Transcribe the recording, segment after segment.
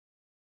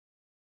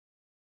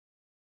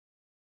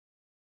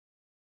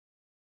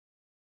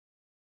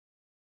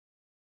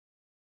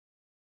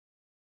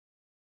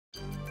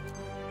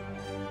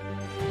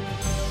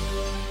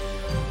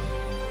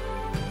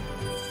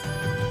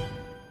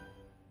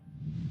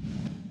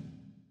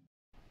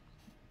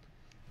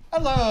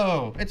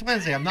Hello. It's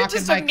Wednesday. I'm knocking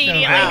just mics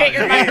immediately over. hit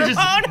your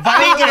microphone.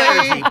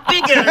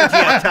 Big energy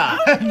up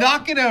top.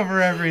 Knocking over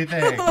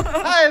everything.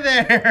 Hi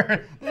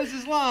there. This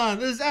is Lon.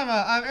 This is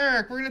Emma. I'm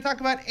Eric. We're going to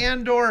talk about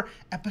Andor,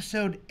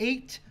 Episode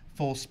 8.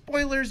 Full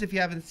spoilers if you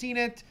haven't seen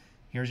it.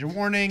 Here's your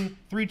warning.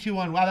 3, 2,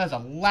 1. Wow, that was a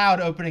loud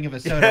opening of a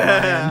soda,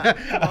 Ryan.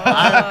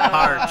 I'm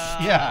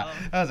parched. Yeah,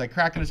 that was like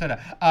cracking a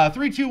soda.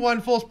 3, 2,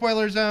 1, full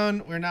spoiler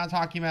zone. We're now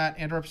talking about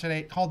Andor Episode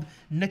 8 called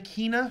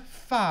Nakina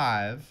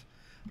 5.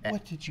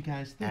 What did you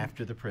guys think?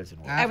 After the prison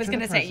war. I was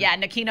going to say, yeah,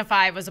 Nakina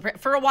 5 was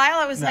for a while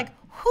I was like,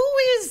 who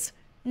is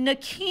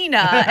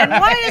Nakina? And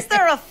why is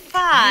there a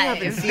 5? I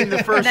haven't seen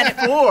the first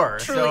 4.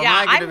 Truly, so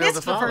yeah, I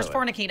missed the first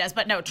 4 Nakinas,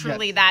 but no,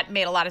 truly Yes. that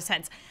made a lot of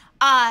sense.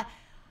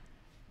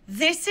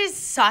 This is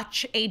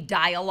such a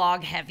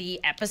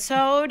dialogue-heavy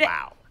episode.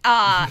 Wow.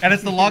 And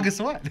it's the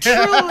longest one.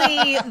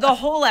 Truly, the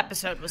whole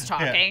episode was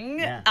talking.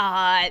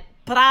 Yeah.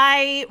 But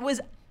I was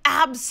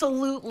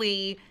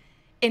absolutely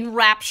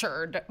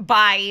enraptured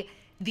by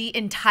the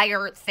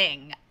entire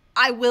thing.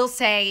 I will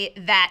say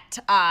that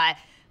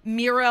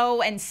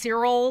Miro and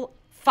Cyril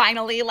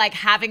finally like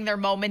having their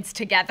moments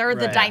together.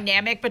 The Right.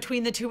 dynamic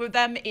between the two of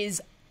them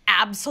is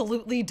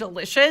absolutely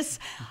delicious.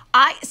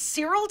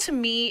 Cyril to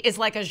me is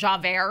like a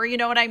Javert, you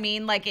know what I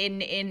mean? Like in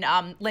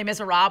Les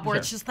Miserables, where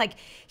it's just like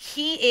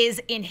he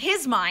is in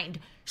his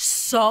mind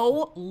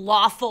so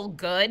lawful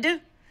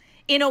good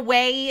in a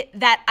way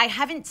that I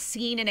haven't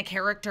seen in a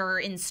character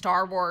in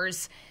Star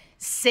Wars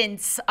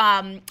since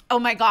oh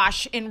my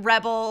gosh, in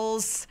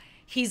Rebels.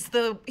 He's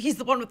the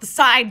one with the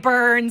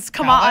sideburns.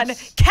 Come Callus? on.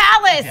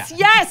 Callus,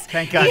 yes.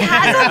 Thank God. He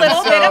has a little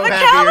I'm bit so of a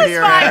happy you're Callus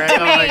here, vibe Eric. to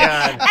Oh me. my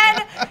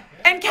God.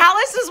 And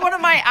Callus is one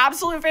of my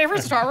absolute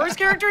favorite Star Wars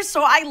characters,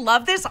 so I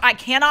love this. I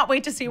cannot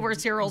wait to see where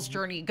Cyril's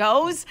journey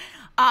goes.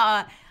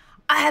 I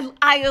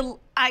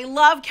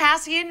love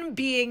Cassian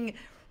being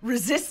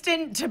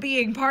resistant to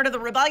being part of the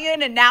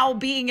rebellion and now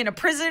being in a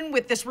prison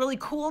with this really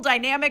cool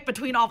dynamic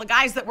between all the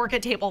guys that work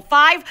at Table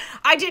 5.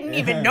 I didn't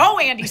even know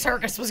Andy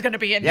Serkis was going to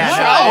be in the show.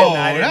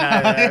 I didn't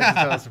know.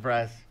 I was so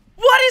surprised.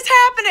 What is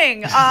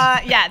happening?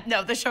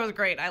 The show is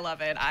great. I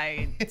love it.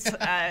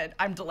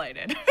 I'm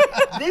delighted.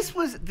 This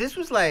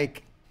was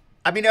like,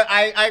 I mean,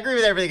 I agree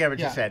with everything Evan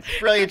just said.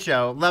 Brilliant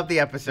show. Love the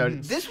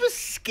episode. This was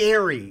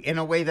scary in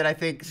a way that I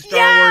think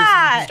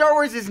Star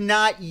Wars is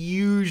not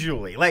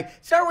usually. Like,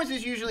 Star Wars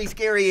is usually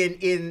scary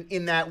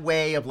in that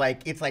way of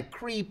like, it's like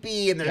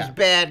creepy and there's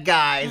bad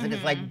guys and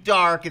it's like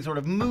dark and sort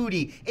of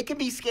moody. It can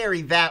be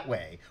scary that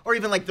way. Or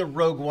even like the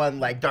Rogue One,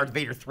 like Darth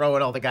Vader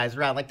throwing all the guys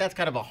around. Like, that's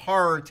kind of a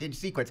horror-tinge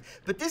sequence.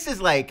 But this is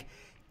like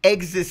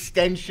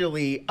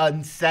existentially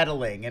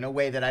unsettling in a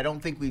way that I don't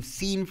think we've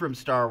seen from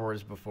Star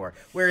Wars before,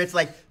 where it's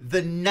like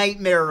the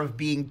nightmare of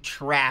being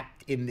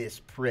trapped in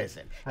this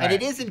prison. Right. And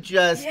it isn't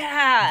just,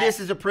 this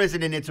is a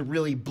prison and it's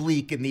really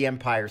bleak and the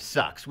Empire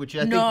sucks, which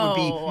I think would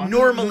be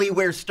normally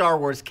where Star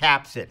Wars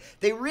caps it.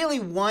 They really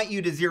want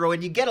you to zero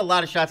in. You get a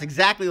lot of shots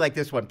exactly like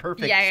this one,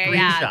 perfect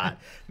screenshot,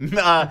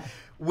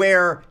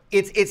 where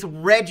it's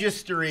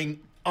registering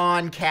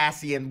on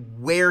Cassian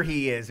where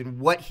he is and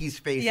what he's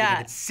facing.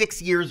 And it's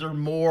 6 years or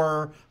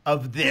more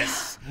of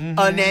this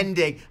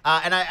unending.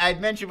 And I'd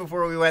mentioned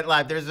before we went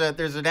live, there's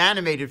an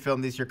animated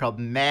film this year called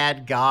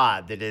Mad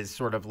God that is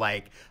sort of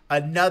like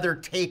another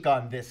take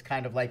on this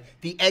kind of like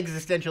the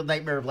existential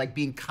nightmare of like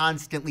being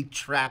constantly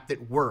trapped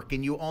at work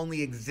and you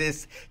only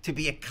exist to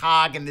be a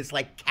cog in this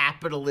like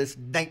capitalist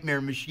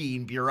nightmare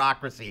machine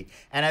bureaucracy.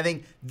 And I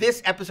think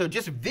this episode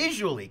just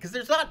visually, because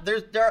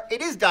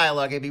it is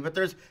dialogue heavy, but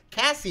there's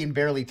Cassian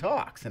barely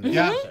talks in this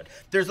episode.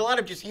 There's a lot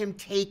of just him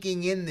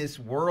taking in this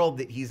world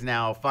that he's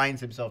now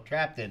finds himself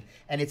trapped in,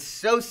 and it's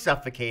so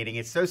suffocating,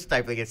 it's so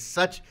stifling, it's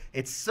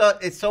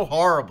so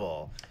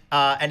horrible.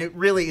 And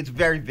it's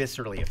very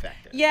viscerally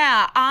effective.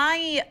 Yeah,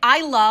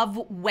 I love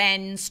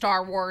when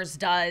Star Wars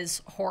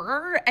does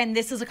horror, and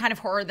this is a kind of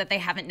horror that they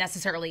haven't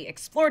necessarily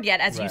explored yet.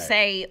 As you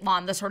say,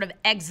 Lon, the sort of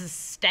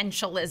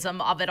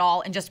existentialism of it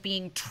all and just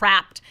being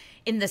trapped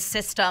in the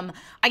system.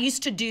 I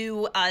used to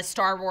do a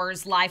Star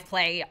Wars live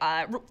play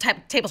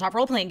tabletop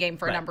role-playing game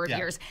for a number of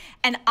years,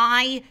 and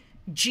I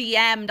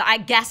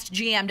guest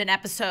GM'd an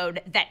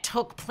episode that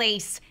took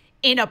place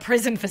in a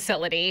prison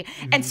facility.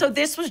 And so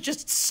this was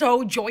just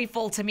so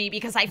joyful to me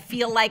because I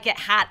feel like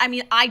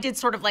I did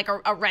sort of like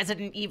a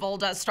Resident Evil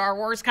does Star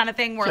Wars kind of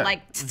thing where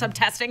like some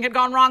testing had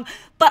gone wrong.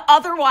 But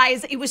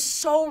otherwise, it was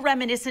so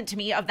reminiscent to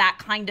me of that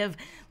kind of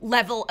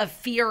level of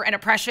fear and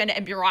oppression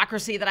and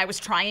bureaucracy that I was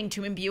trying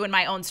to imbue in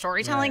my own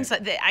storytelling. So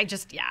I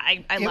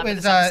love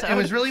this episode. It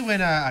was really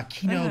when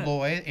Kino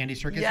Loy, Andy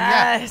Serkis,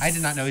 I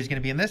did not know he was going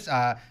to be in this.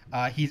 I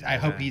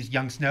hope he's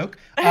young Snoke.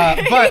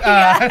 But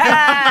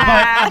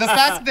the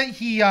fact that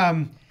he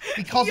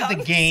calls it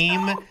the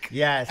game.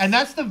 Yes. And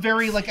that's the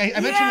very, like, I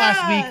mentioned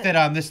last week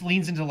that this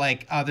leans into,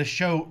 like, the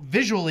show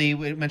visually.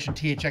 We mentioned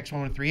THX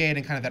 1138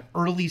 and kind of that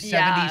early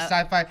 70s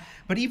sci-fi.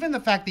 But even the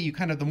fact that you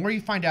kind of, the more you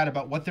find out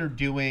about what they're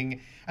doing,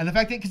 and the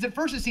fact that, because at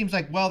first it seems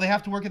like, well, they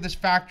have to work at this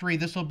factory.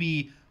 This will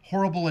be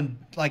horrible and,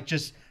 like,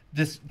 just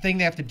this thing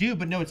they have to do,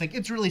 but no, it's like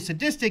it's really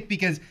sadistic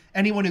because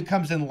anyone who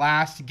comes in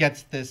last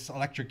gets this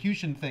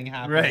electrocution thing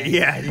happening. Right,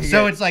 yeah.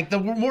 So it's like the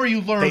more you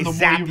learn, the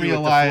more you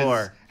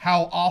realize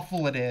how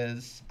awful it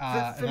is.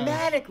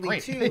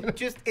 Thematically, too,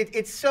 just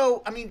it's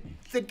so, I mean,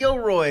 the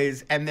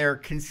Gilroys and their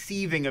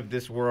conceiving of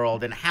this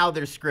world and how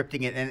they're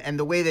scripting it and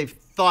the way they've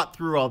thought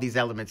through all these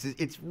elements,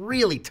 it's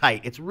really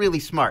tight. It's really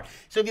smart.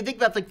 So if you think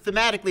about, like,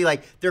 thematically,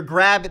 like,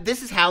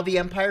 this is how the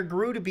Empire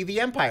grew to be the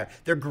Empire.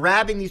 They're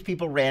grabbing these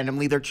people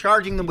randomly. They're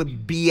charging them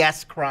with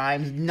BS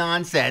crimes,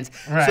 nonsense,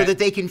 so that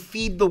they can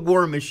feed the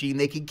war machine.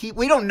 They can keep,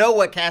 we don't know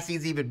what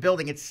Cassian's even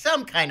building. It's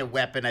some kind of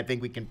weapon, I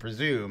think we can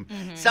presume.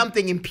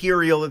 Something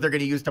Imperial that they're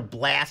going to use to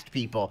blast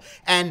people.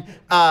 And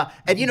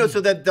you know, so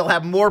that they'll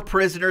have more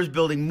prisoners,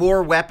 building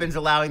more weapons,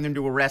 allowing them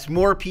to arrest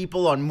more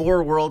people on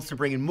more worlds, to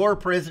bring in more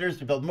prisoners,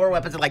 to build more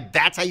weapons. And, like,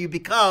 that's how you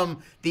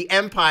become the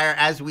Empire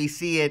as we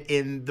see it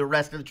in the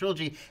rest of the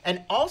trilogy.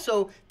 And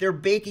also, they're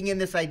baking in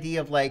this idea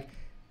of, like,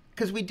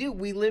 because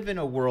we live in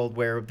a world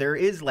where there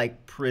is,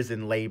 like,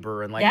 prison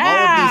labor and, like, all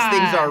of these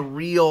things are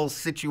real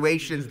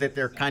situations that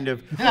they're kind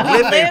of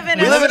living.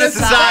 We live in a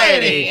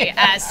society,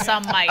 as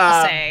some might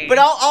say. But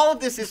all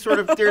of this is sort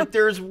of,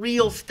 there's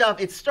real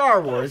stuff. It's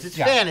Star Wars, it's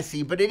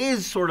fantasy, but it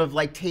is sort of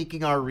like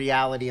taking our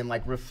reality and,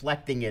 like,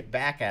 reflecting it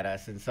back at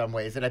us in some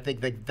ways. And I think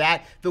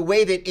that the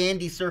way that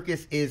Andy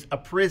Serkis is a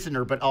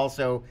prisoner, but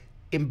also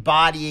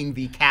embodying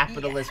the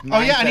capitalist mindset.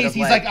 Oh yeah, and he's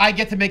like, I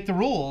get to make the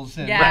rules.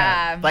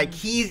 And, like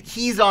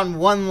he's on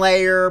one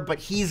layer, but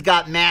he's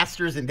got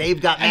masters and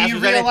they've got masters.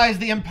 And you realize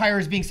the Empire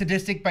is being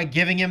sadistic by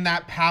giving him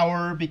that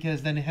power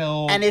because then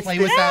he'll play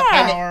with that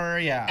power.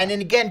 And then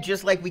again,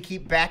 just like we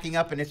keep backing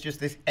up, and it's just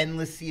this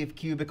endless sea of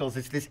cubicles.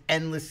 It's this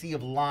endless sea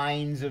of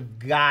lines of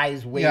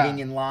guys waiting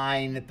in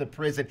line at the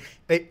prison.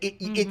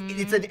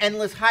 It's an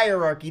endless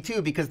hierarchy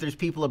too, because there's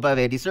people above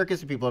Andy Serkis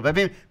and people above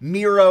him.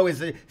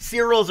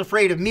 Cyril's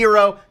afraid of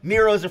Miro.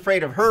 Miro's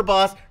afraid of her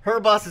boss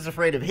is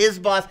afraid of his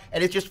boss,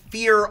 and it's just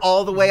fear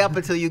all the way up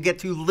until you get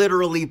to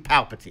literally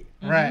Palpatine.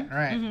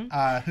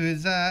 Right.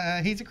 He's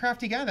a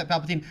crafty guy, that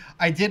Palpatine.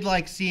 I did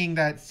like seeing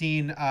that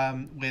scene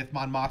with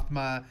Mon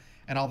Mothma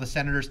and all the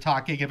senators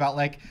talking about,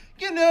 like,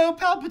 you know,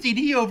 Palpatine,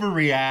 he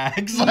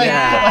overreacts.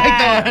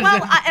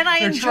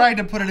 They're trying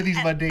to put it in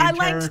these mundane terms.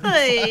 Liked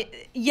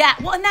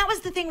and that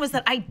was the thing, was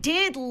that I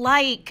did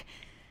like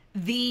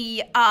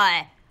the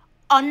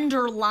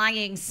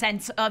underlying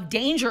sense of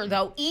danger,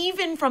 though,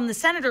 even from the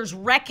senators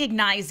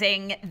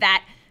recognizing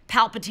that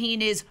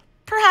Palpatine is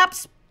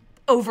perhaps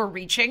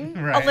overreaching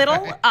a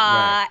little,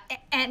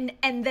 and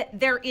that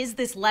there is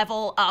this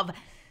level of,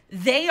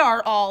 they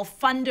are all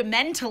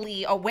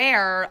fundamentally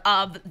aware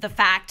of the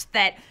fact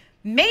that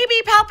maybe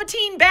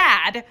Palpatine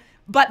bad,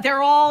 but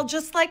they're all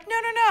just like,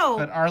 no.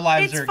 But our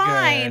lives are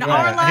fine. good.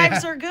 Our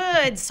lives are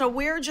good. So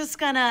we're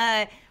going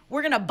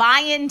to buy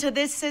into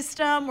this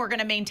system. We're going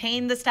to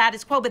maintain the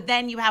status quo. But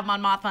then you have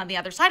Mon Mothma on the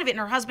other side of it, and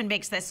her husband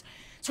makes this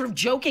sort of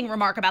joking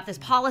remark about this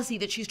policy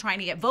that she's trying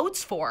to get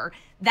votes for,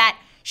 that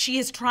she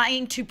is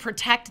trying to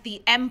protect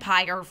the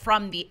Empire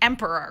from the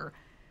Emperor.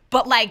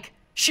 But, like,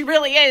 she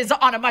really is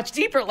on a much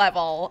deeper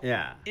level.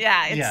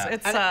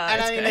 It's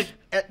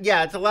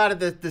a lot of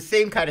the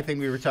same kind of thing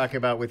we were talking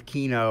about with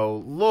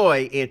Kino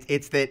Loy.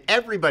 It's that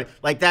everybody,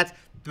 like, that's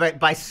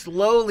by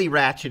slowly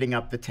ratcheting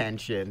up the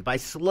tension, by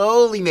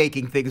slowly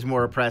making things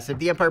more oppressive,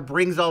 the Empire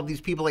brings all these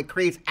people, it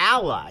creates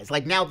allies.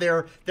 Like, now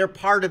they're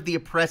part of the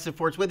oppressive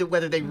force,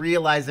 whether they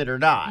realize it or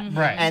not.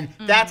 And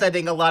that's, I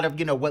think, a lot of,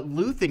 you know, what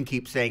Luthen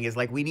keeps saying is,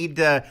 like, we need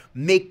to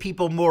make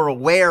people more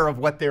aware of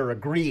what they're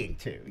agreeing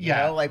to. You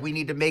know? Like, we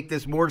need to make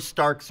this more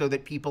stark so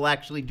that people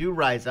actually do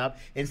rise up,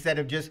 instead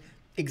of just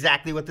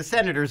exactly what the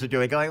senators are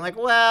doing, going like,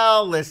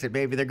 well, listen,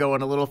 maybe they're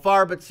going a little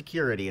far, but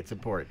security, it's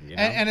important. You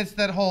know? And it's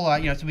that whole,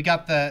 so we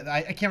got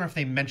I can't remember if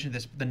they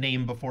mentioned the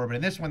name before, but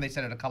in this one they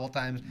said it a couple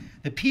times,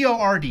 the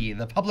PORD,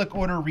 the Public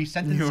Order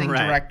Resentencing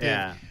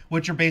Directive,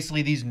 which are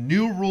basically these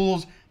new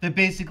rules that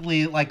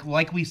basically,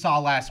 like we saw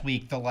last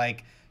week, the,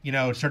 like, you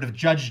know, sort of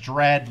Judge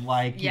Dredd,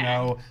 like, you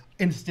know,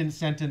 instant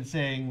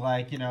sentencing,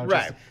 like, you know,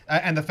 just,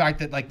 and the fact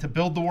that, like, to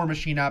build the war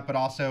machine up, but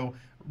also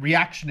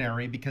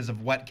reactionary because of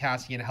what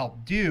Cassian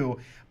helped do.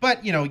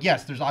 But, you know,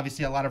 yes, there's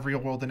obviously a lot of real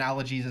world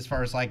analogies as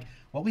far as, like,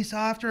 what we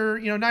saw after,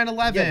 you know,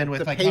 9/11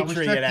 with, like, how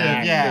restrictive.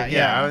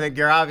 I think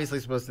you're obviously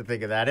supposed to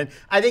think of that. And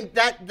I think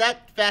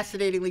that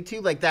fascinatingly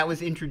too, like, that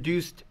was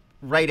introduced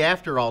right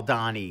after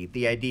Aldhani,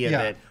 the idea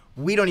that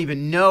we don't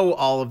even know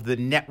all of the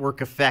network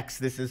effects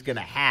this is going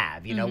to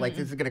have. You know, like,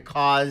 this is going to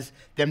cause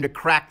them to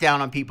crack down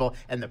on people.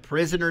 And the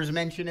prisoners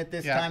mention at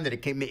this time that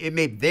it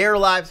made their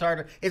lives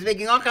harder. It's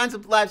making all kinds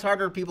of lives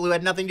harder for people who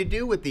had nothing to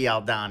do with the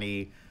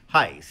Aldhani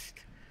heist.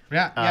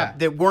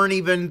 They weren't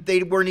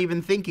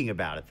even thinking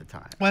about at the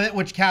time. Well,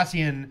 which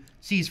Cassian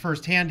sees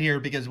firsthand here,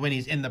 because when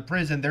he's in the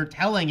prison, they're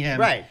telling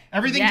him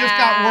everything just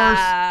got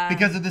worse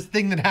because of this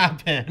thing that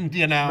happened,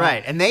 you know?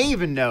 And they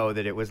even know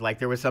that it was like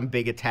there was some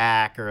big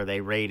attack, or they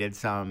raided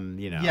some,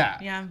 you know.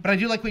 But I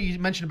do like what you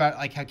mentioned about,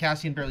 like, how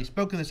Cassian barely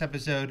spoke in this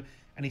episode,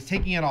 and he's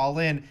taking it all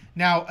in.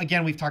 Now,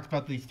 again, we've talked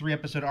about these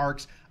 3-episode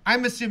arcs.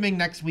 I'm assuming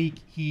next week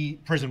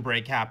Prison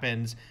Break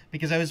happens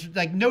because I was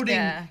like noting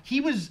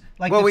he was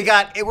like. Well,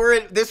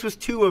 this was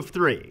 2 of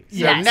 3. So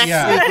Yes.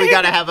 next week we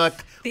got to have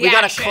we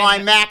got to action.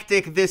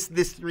 climactic this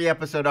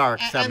 3-episode arc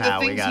somehow.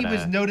 And the things he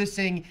was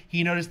noticing,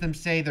 he noticed them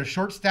say they're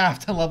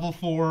short-staffed to level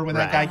 4 when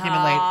that guy came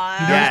in late.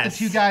 He noticed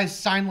the 2 guys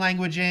sign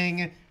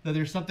languaging, that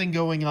there's something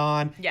going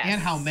on,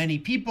 and how many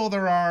people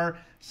there are.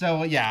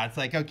 So it's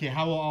like, okay,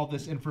 how will all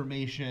this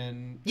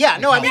information? Yeah,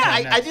 no, I mean,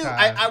 I do.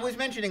 I was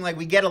mentioning like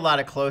we get a lot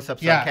of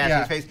close-ups on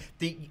Cassie's face.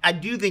 I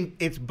do think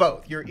it's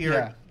both.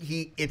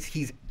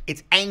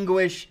 It's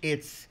anguish,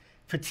 it's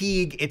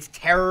fatigue, it's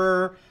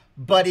terror,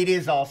 but it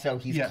is also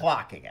he's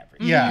clocking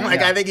everything. Yeah,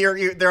 I think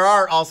there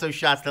are also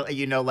shots that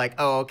like,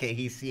 oh, okay,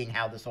 he's seeing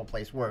how this whole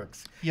place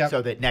works.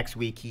 So that next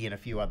week he and a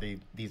few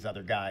these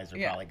other guys are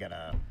probably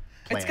gonna.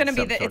 It's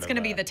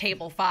gonna be the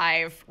Table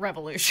 5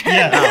 revolution.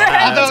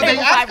 Yeah. Although they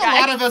asked a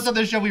lot of us on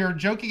the show, we were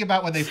joking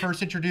about when they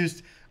first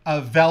introduced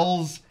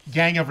Vel's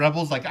gang of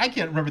rebels. Like, I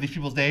can't remember these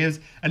people's names,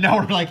 and now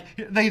we're like,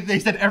 they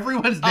said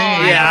everyone's name.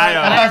 I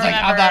know. And I was like,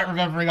 I'm not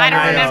remembering. I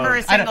don't remember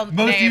a single name.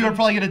 Most of you are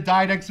probably gonna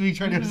die next week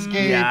trying to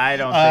escape. Yeah, I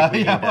don't think we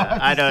do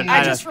that.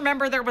 I just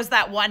remember there was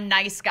that one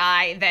nice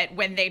guy that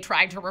when they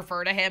tried to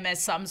refer to him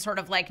as some sort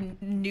of like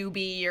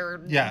newbie or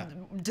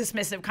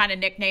dismissive kind of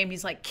nickname,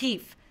 he's like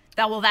Keith.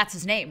 That's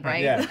his name,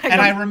 right? Yeah.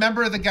 And I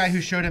remember the guy who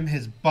showed him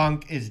his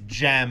bunk is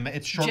Gem.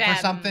 It's short for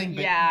something,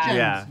 but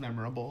Gem's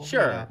memorable.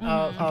 Sure.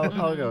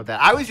 I'll go with that.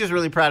 I was just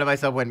really proud of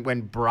myself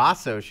when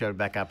Brasso showed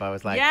back up. I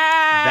was like,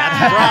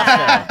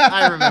 that's Brasso.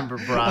 I remember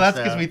Brasso. Well, that's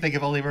because we think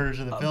of Only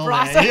Murders in the Building.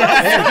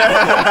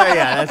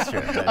 Yeah, that's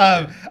true.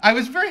 I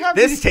was very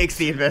happy. This takes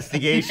the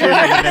investigation in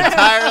an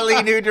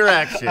entirely new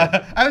direction.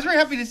 I was very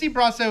happy to see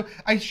Brasso.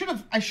 I should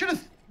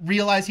have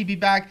realize he'd be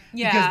back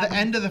because the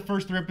end of the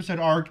first 3-episode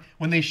arc,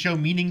 when they show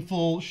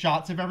meaningful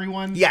shots of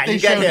everyone, they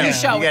showed him.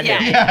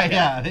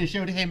 They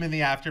showed him in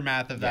the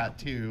aftermath of that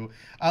too.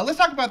 Let's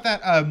talk about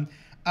that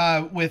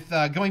with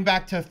going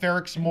back to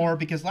Ferrix more,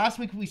 because last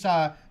week we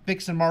saw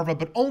Bix and Marva,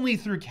 but only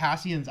through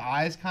Cassian's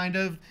eyes, kind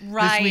of.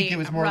 This week it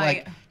was more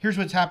like, here's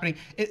what's happening.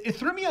 It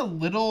threw me a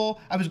little.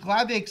 I was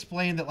glad they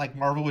explained that like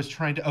Marva was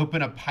trying to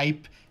open a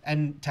pipe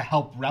and to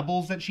help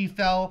rebels that she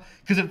fell,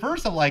 because at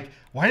first I'm like,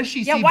 why does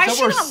she seem so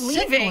more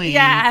sickly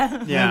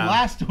than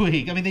last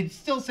week? I mean, they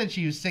still said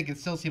she was sick. It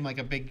still seemed like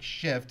a big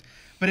shift,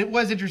 but it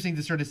was interesting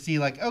to sort of see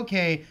like,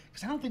 okay,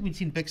 because I don't think we'd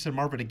seen Bix and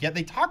Marva together.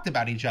 They talked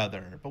about each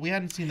other, but we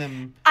hadn't seen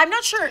them. I'm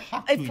not sure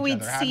if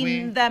we'd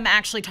seen them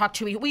actually talk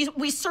to each other.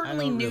 We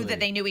certainly knew that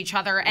they knew each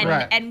other,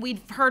 and we'd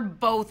heard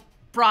both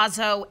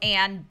Brasso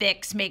and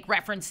Bix make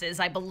references,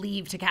 I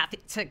believe, to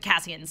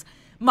Cassian's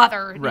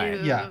mother.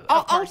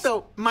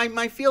 Also,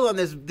 my feel on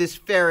this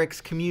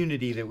Ferrix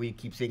community that we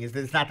keep seeing is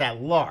that it's not that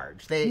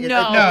large. It's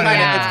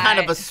kind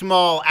of a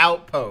small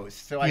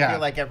outpost. So I feel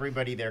like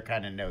everybody there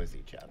kind of knows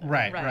each other.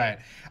 Right.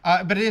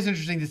 But it is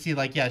interesting to see,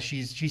 like,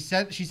 she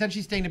said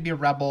she's staying to be a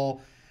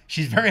rebel.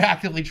 She's very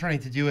actively trying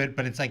to do it,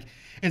 but it's like,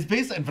 it's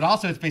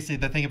basically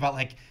the thing about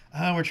like,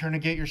 oh, we're trying to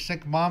get your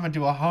sick mom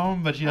into a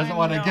home, but she doesn't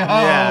want to go.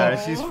 Yeah,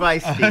 she's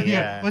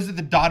feisty. Was it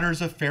the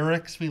Daughters of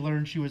Ferrix? We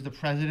learned she was the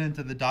president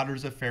of the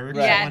Daughters of Ferrix.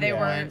 Yeah, they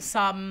were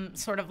some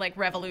sort of like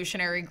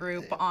revolutionary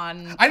group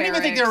on I didn't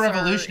even think they were a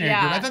revolutionary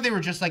group. I thought they were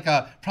just like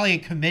probably a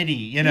committee,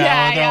 you know?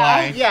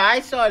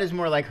 I saw it as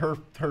more like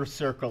her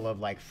circle of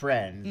like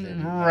friends.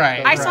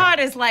 I saw it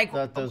as like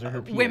those are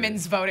her peers.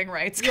 Women's voting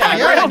rights.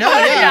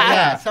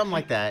 Something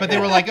like that. But they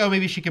were like, oh,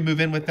 maybe she can move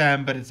in with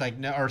them, but it's like,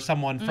 no, or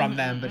someone from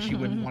them, but she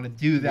wouldn't want to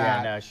do that.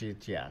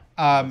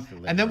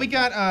 And then we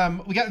got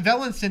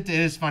Vel and Cinta. It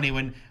is funny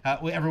when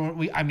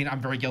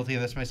I'm very guilty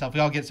of this myself. We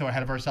all get so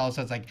ahead of ourselves.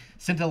 So it's like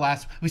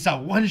Cinta we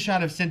saw one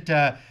shot of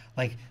Cinta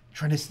like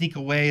trying to sneak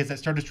away as that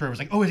Star Destroyer was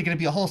like, oh, is it going to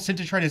be a whole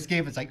Cinta trying to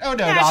escape? It's like, oh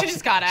no, she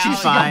just got out. She's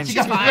fine.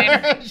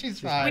 She's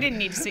fine. We didn't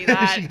need to see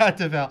that. She got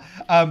to Vel.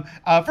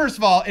 First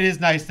of all, it is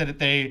nice that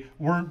they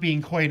weren't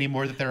being coy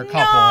anymore, that they're a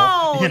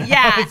couple. No,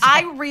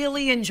 I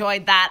really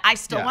enjoyed that. I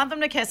still want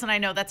them to kiss, and I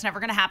know that's never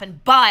going to happen,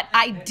 but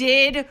I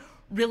did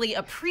really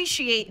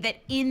appreciate that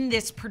in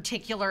this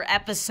particular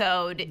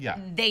episode,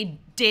 they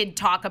did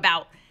talk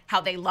about how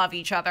they love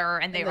each other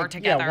and they are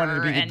together. Wanted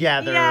to be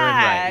together.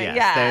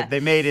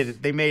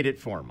 They made it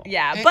formal.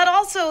 Yeah, but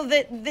also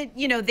that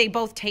they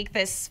both take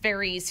this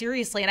very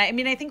seriously. And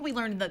I think we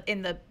learned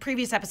in the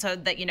previous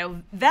episode that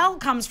Vel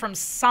comes from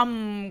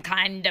some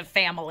kind of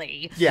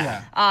family.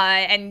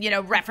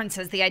 And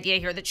references the idea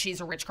here that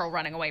she's a rich girl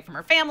running away from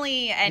her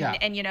family, and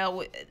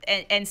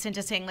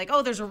Cinta saying like,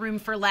 oh, there's a room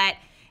for let,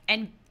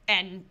 and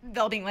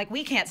Vel being like,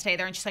 we can't stay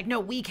there. And she's like, no,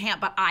 we can't,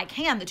 but I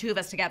can. The two of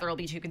us together will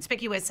be too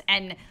conspicuous.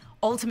 And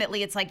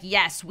ultimately, it's like,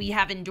 yes, we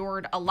have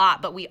endured a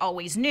lot, but we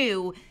always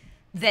knew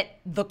that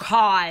the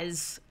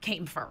cause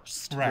came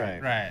first.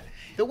 Right.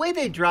 The way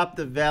they dropped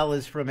the Vel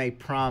is from a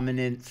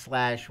prominent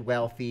 /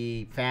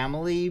 wealthy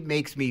family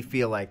makes me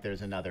feel like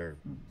there's another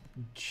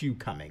shoe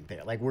coming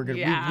there. Like we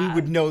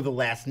would know the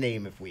last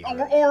name if we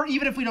or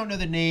even if we don't know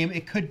the name,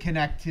 it could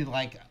connect to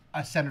like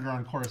a senator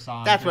on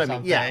Coruscant. That's what I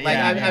mean. Yeah,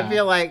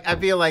 like I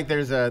feel like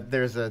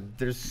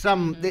there's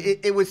some.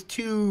 It was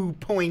too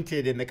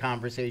pointed in the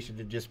conversation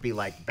to just be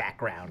like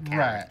background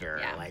character.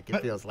 Right. Yeah. Like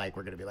it feels like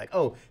we're gonna be like,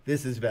 oh,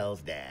 this is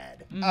Vel's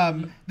dad.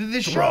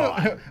 The show.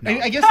 No.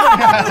 I guess.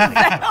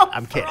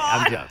 I'm kidding.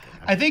 I'm joking.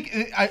 I think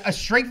a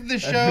strength of the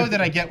show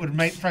that I get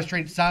might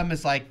frustrate some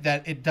is like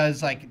that it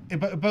does like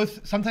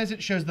both. Sometimes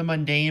it shows the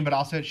mundane, but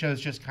also it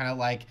shows just kind of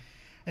like.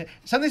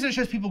 Sometimes it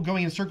shows people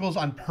going in circles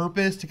on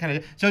purpose to kind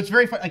of. So it's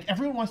very fun. Like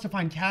everyone wants to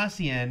find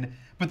Cassian,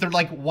 but they're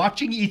like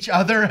watching each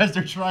other as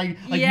they're trying.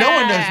 Like no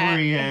one knows where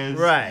he is.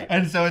 Right.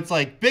 And so it's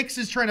like Bix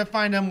is trying to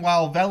find him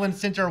while Vel and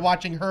Cinta are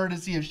watching her to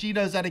see if she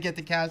knows how to get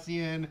to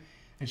Cassian.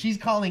 And she's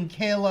calling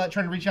Kayla,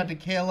 trying to reach out to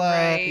Kayla.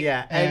 Right.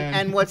 Yeah,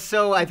 and what's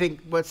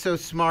so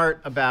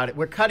smart about it,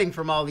 we're cutting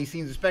from all these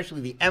scenes, especially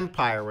the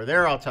Empire, where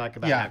they're all talking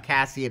about how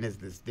Cassian is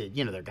this,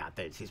 they've got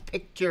his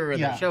picture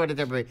and they're showing it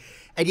to everybody.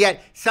 And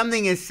yet,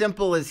 something as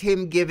simple as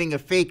him giving a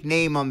fake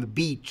name on the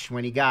beach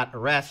when he got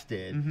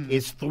arrested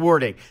is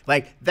thwarting.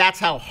 Like, that's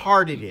how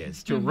hard it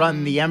is to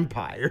run the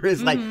Empire.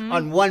 It's like,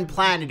 on one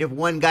planet, if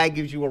one guy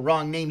gives you a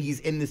wrong name, he's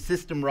in the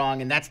system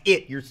wrong, and that's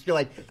it. You're still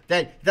like,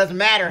 that doesn't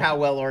matter how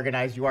well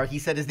organized you are. He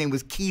said his name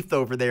was Keith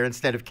over there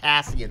instead of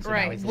Cassian, so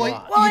now he's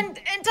lost. Well, and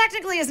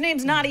technically his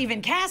name's not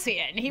even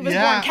Cassian. He was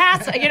born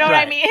Cassa. You know what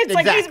I mean? It's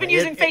like he's been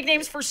using fake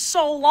names for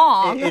so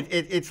long.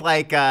 It's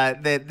like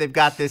they've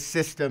got this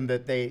system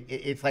that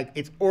it's like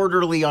it's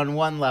orderly on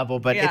one level,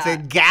 but it's a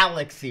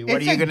galaxy.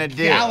 What are you going to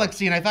do?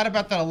 Galaxy, and I thought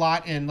about that a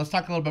lot. And let's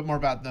talk a little bit more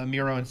about the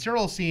Miro and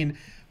Cyril scene,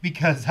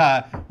 because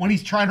when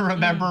he's trying to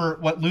remember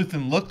what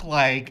Luthen looked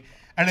like,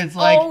 and it's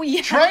like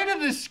trying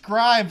to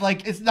describe,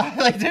 like it's not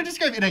like they're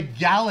describing in a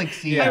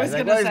galaxy. I was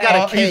gonna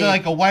say he's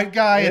like a white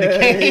guy in a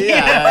cape.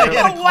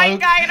 A white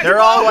guy in a They're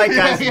all white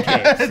guys in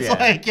capes. It's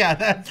like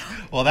that's.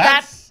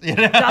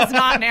 Does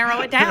not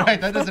narrow it down. Right,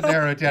 that doesn't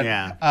narrow it down.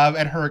 Yeah.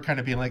 And her kind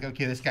of being like,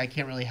 okay, this guy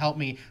can't really help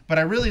me. But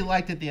I really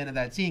liked at the end of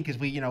that scene,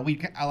 because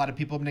a lot of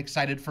people have been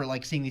excited for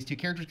like seeing these two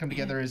characters come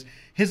together, is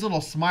his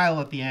little smile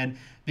at the end,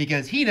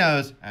 because he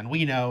knows and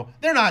we know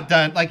they're not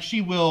done. Like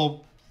she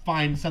will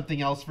find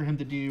something else for him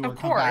to do or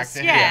come back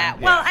to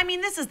him. Well, I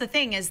mean, this is the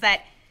thing, is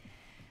that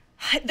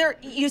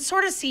you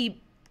sort of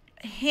see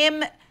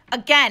him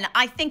again.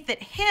 I think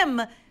that him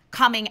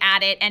coming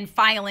at it and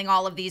filing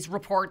all of these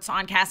reports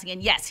on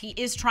Cassian, yes, he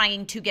is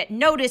trying to get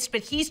noticed,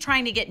 but he's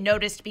trying to get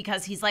noticed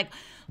because he's like,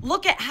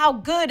 look at how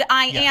good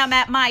I am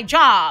at my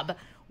job.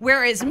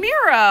 Whereas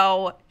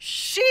Miro,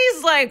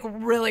 she's like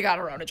really got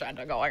her own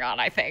agenda going on,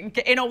 I think,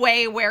 in a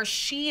way where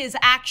she is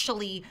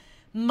actually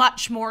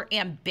much more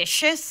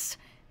ambitious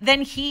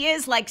than he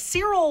is. Like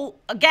Cyril,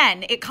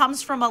 again, it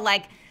comes from a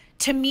like,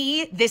 to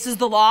me, this is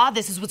the law,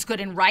 this is what's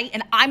good and right,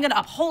 and I'm going to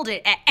uphold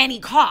it at any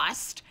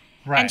cost.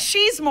 Right. And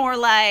she's more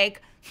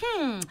like,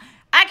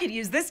 I could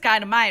use this guy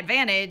to my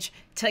advantage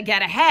to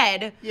get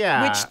ahead.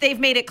 Yeah. Which they've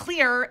made it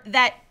clear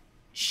that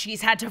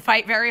she's had to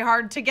fight very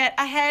hard to get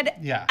ahead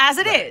as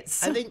it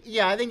is. I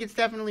think it's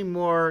definitely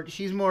more,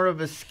 she's more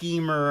of a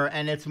schemer,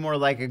 and it's more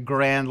like a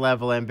grand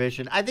level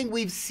ambition. I think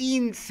we've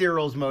seen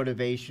Cyril's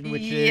motivation,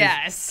 which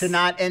is to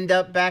not end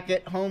up back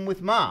at home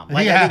with mom.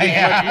 Like,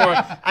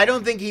 I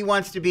don't think he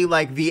wants to be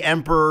like the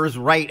Emperor's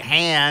right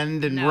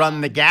hand and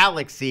run the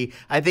galaxy.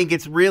 I think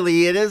it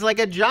is like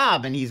a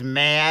job, and he's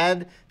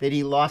mad that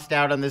he lost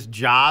out on this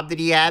job that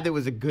he had that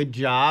was a good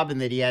job, and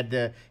that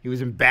he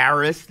was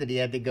embarrassed that he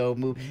had to go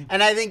move.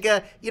 And I think,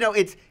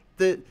 it's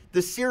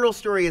the Cyril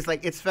story is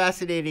like, it's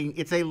fascinating.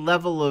 It's a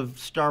level of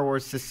Star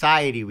Wars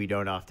society we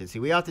don't often see.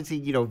 We often see,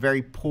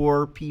 very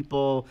poor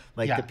people,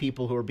 like the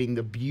people who are being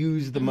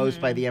abused the most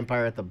by the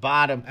Empire at the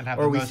bottom. And have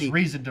the most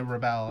reason to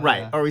rebel.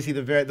 Right. Or we see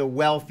the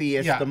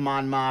wealthiest, the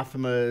Mon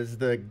Mothmas,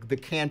 the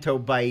Canto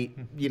Bite,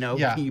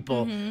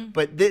 people.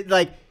 But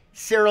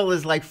Cyril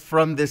is like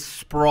from this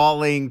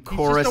sprawling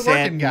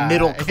Coruscant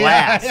middle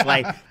class. Yeah.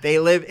 Like they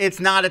live, it's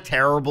not a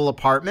terrible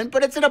apartment,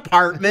 but it's an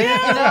apartment,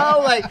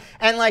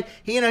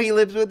 he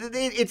lives with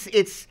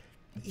it.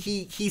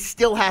 He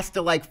still has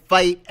to like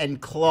fight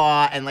and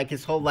claw, and like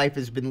his whole life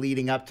has been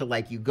leading up to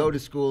like you go to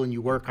school and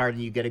you work hard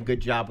and you get a good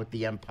job with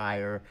the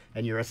Empire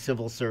and you're a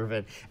civil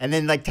servant, and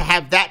then like to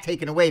have that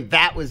taken away,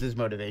 that was his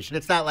motivation.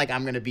 It's not like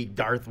I'm gonna be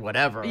Darth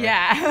whatever.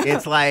 Yeah.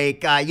 It's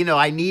like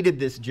I needed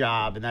this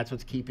job, and that's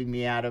what's keeping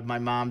me out of my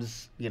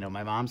mom's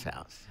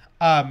house.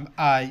 One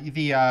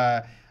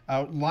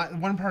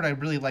part I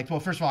really liked,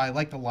 well, first of all, I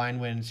liked the line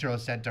when Cyril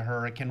said to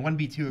her, can one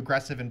be too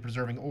aggressive in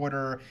preserving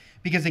order?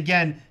 Because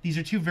again, these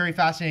are two very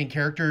fascinating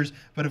characters,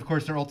 but of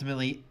course they're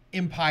ultimately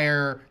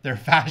Empire, they're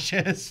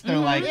fascists,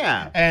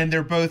 they're and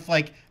they're both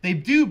like, they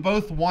do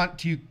both want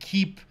to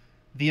keep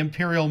the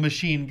Imperial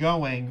machine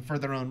going for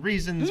their own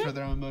reasons, for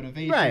their own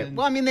motivations. Right.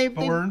 Well, I mean, they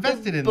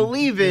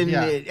believe in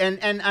it.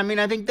 And I mean,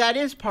 I think that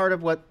is part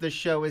of what the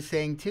show is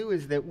saying, too,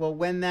 is that, well,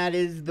 when that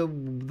is the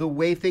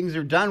way things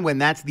are done, when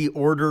that's the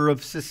order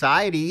of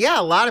society,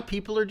 a lot of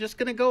people are just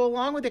going to go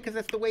along with it because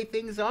that's the way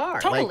things are.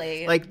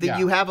 Totally.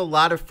 You have a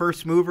lot of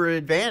first mover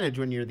advantage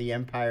when you're the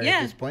Empire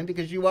at this point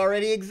because you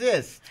already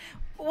exist.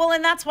 Well,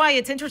 and that's why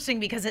it's interesting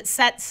because it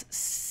sets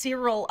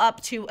Cyril up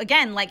to,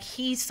 again, like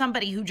he's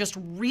somebody who just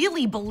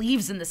really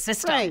believes in the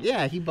system. Right,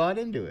 yeah, he bought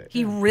into it.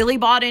 He really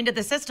bought into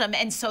the system.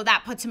 And so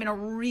that puts him in a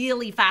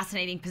really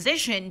fascinating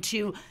position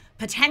to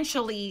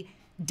potentially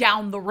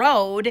down the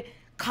road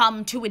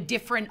come to a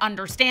different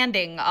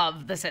understanding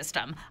of the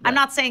system. Right. I'm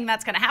not saying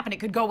that's going to happen.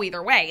 It could go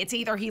either way. It's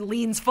either he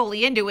leans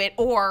fully into it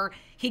or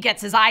he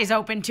gets his eyes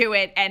open to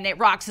it and it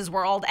rocks his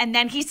world, and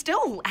then he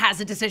still has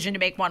a decision to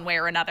make one way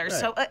or another. Right.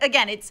 So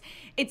again, it's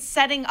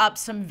setting up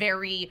some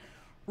very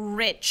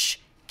rich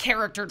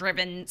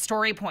character-driven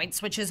story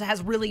points, which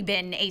has really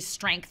been a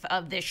strength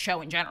of this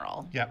show in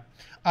general. Yeah.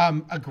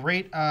 A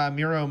great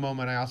Miro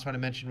moment I also want to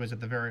mention was at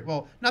the very,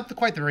 well, not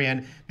quite the very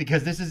end,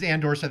 because this is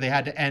Andor, so they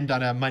had to end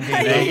on a Monday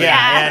night.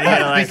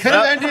 They could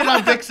have ended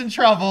on Vix in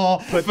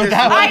Trouble. But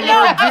that I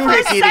know, for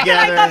a second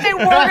I thought they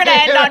were going to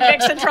end on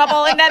Vix in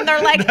Trouble, and then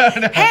they're like,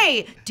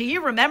 hey, do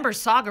you remember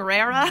Saw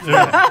Gerrera?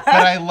 But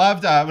I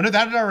loved, no,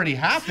 that had already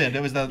happened.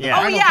 It was the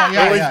final part.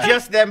 It was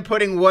just them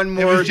putting one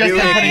more. It was just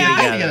them putting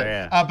it together.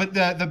 Yeah. But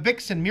the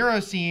Vix and Miro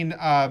scene,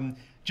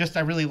 just I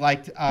really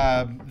liked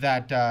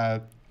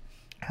that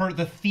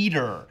the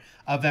theater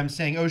of them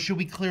saying, oh, should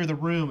we clear the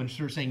room? And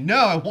she was saying, no,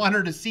 I want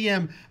her to see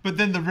him. But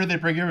then they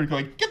bring her and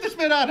going, get this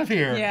man out of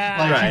here. Yeah.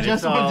 Like she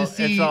just wanted to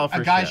see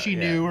a guy she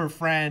knew, her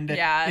friend,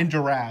 in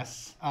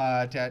duress.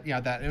 That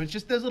it was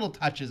just those little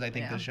touches I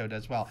think the show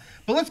does well.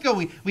 But let's go.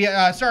 We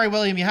sorry,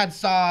 William, you had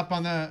Saw up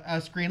on the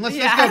screen. Let's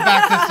go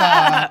back to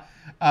Saw.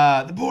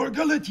 The poor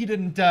gullet, he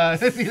didn't. I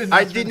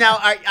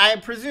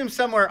presume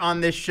somewhere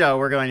on this show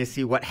we're going to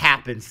see what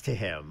happens to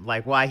him,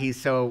 like why he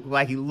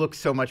looks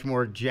so much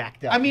more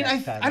jacked up. I mean,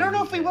 I don't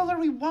know if we will or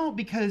we won't,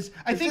 because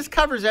I think this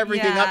covers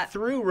everything up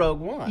through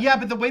Rogue One. Yeah,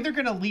 but the way they're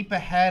going to leap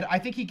ahead, I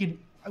think he could.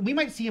 We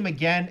might see him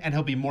again, and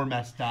he'll be more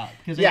messed up.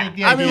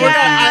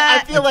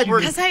 I feel like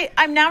we're. Because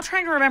I'm now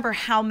trying to remember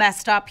how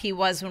messed up he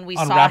was when we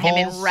saw Rebels?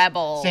 him in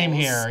Rebels. Same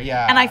here,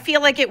 yeah. And I feel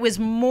like it was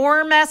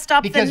more messed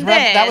up because than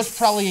this. That was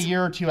probably a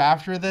year or two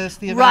after this.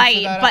 The events right,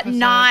 of that but episode.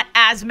 Not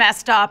as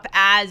messed up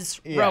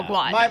as Rogue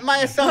One.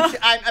 My assumption.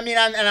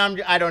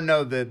 I don't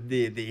know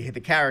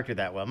the character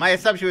that well. My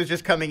assumption was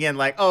just coming in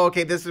like, oh,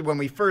 okay, this is when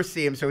we first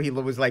see him, so he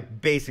was like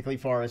basically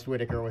Forrest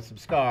Whitaker with some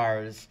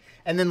scars.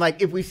 And then,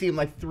 like, if we see him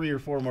like 3 or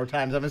 4 more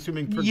times, I'm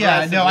assuming progressively.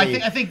 Yeah, no,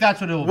 I think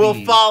that's what it will be.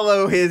 We'll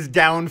follow his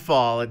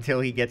downfall until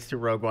he gets to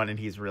Rogue One and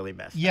he's really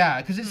messed up.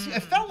 Yeah, because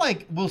it felt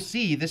like we'll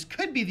see. This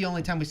could be the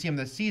only time we see him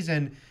this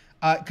season,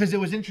 because it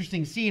was an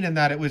interesting scene in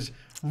that it was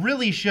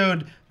really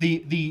showed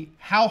the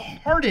how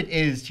hard it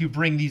is to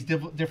bring these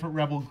different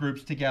rebel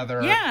groups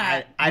together.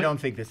 Yeah, I don't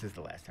think this is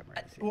the last time we're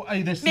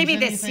going to see it. Maybe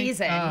this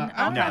season. No,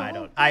 I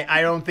don't.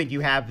 I don't think you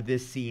have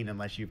this scene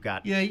unless you've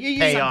got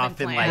payoff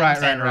in like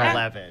 10 or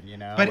 11. You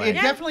know, but it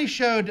definitely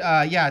showed.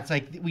 It's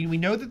like we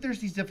know that there's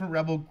these different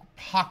rebel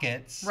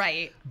pockets,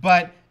 right?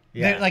 But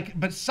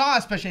but Saw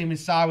especially. I mean,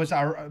 Saw was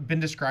been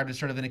described as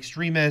sort of an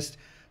extremist.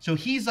 So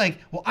he's like,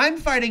 well, I'm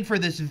fighting for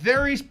this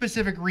very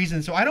specific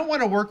reason. So I don't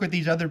want to work with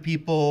these other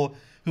people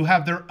who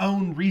have their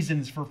own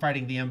reasons for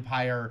fighting the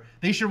Empire.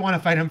 They should want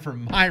to fight him for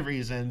my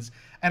reasons.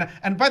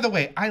 And by the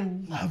way, I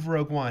love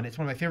Rogue One. It's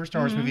one of my favorite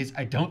Star Wars movies.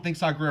 I don't think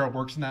Saw Gerrera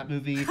works in that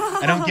movie.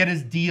 I don't get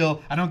his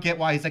deal. I don't get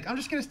why he's like, I'm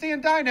just going to stay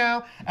and die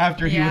now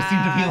after he seemed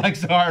to be like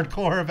so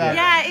hardcore about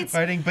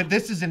fighting. But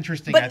this is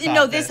interesting. But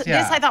this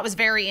I thought was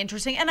very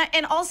interesting.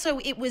 And also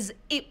it was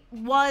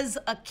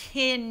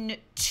akin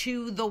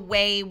to the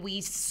way we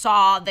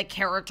saw the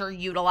character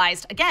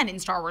utilized again in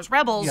Star Wars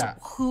Rebels,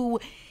 who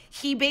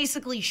he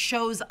basically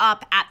shows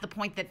up at the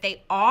point that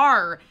they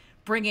are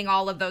bringing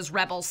all of those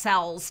rebel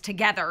cells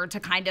together to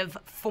kind of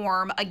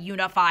form a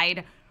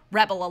unified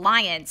rebel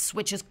alliance,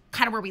 which is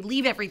kind of where we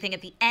leave everything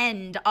at the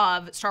end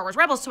of Star Wars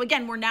Rebels. So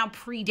again, we're now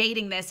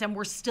predating this, and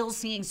we're still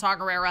seeing Saw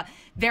Gerrera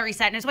very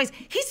set in his ways.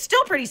 He's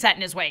still pretty set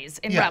in his ways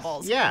in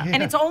Rebels. Yeah.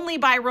 And it's only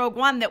by Rogue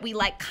One that we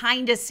like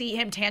kind of see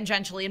him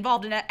tangentially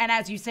involved in it. And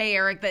as you say,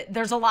 Eric, that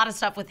there's a lot of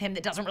stuff with him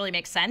that doesn't really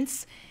make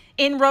sense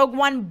in Rogue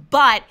One,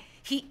 but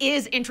he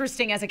is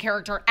interesting as a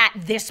character at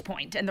this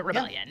point in the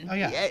rebellion. Oh,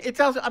 yeah. It's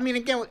also, I mean,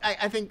 again,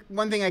 I think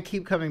one thing I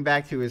keep coming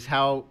back to is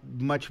how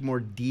much more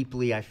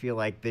deeply I feel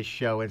like this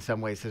show in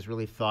some ways has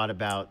really thought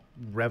about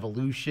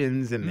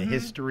revolutions and the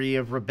history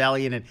of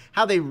rebellion and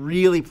how they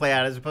really play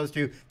out as opposed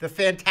to the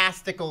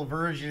fantastical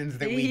versions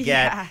that we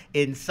get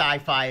in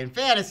sci-fi and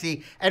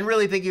fantasy, and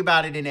really thinking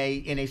about it in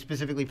a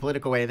specifically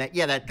political way. And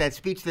that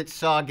speech that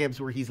Saw gives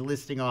where he's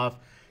listing off,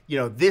 you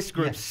know, this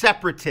group,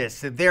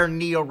 separatists, and they're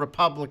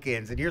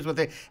neo-Republicans, and here's what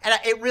they... And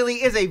it really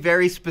is a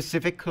very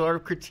specific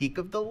critique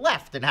of the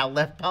left and how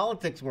left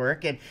politics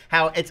work and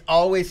how it's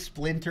always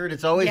splintered,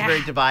 it's always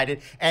very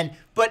divided.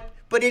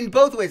 But in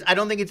both ways, I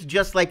don't think it's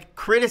just like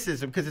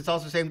criticism, because it's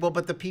also saying, well,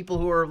 but the people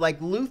who are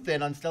like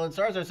Luthen on Stellan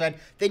Skarsgård's side,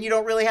 then you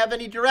don't really have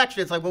any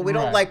direction. It's like, well, we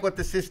don't like what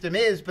the system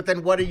is, but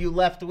then what are you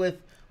left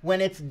with when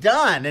it's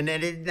done?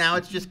 And now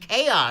it's just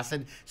chaos.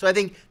 And so I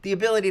think the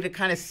ability to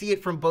kind of see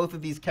it from both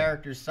of these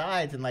characters'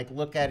 sides and like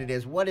look at it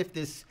as, what if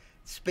this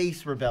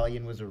space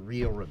rebellion was a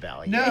real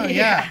rebellion. No,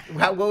 yeah.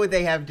 What would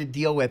they have to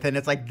deal with? And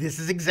it's like, this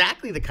is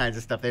exactly the kinds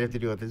of stuff they have to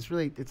deal with.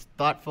 It's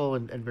thoughtful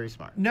and very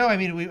smart. No, I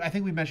mean, I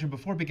think we mentioned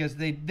before because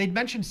they'd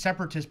mentioned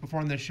separatists before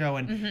on the show,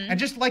 and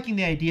just liking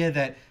the idea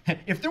that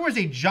if there was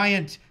a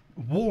giant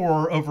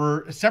war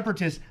over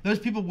separatists, those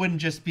people wouldn't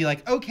just be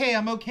like, okay,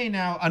 I'm okay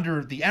now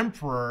under the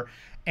Emperor.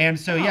 And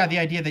so, yeah, the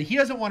idea that he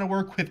doesn't want to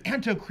work with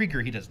Anto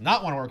Krieger. He does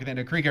not want to work with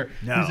Anto Krieger,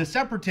 who's a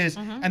separatist.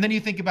 And then you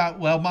think about,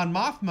 well, Mon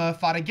Mothma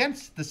fought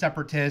against the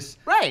separatists.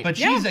 Right. But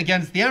she's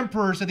against the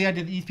Emperor. So the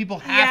idea that these people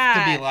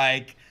have to be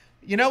like,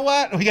 you know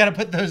what? We got to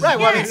put those. Right.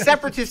 Well, I mean,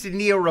 separatist and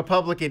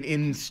neo-republican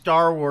in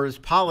Star Wars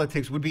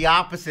politics would be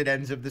opposite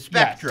ends of the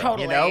spectrum.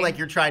 Totally. You know, like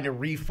you're trying to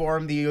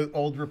reform the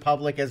old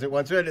republic as it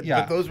was.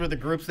 But those were the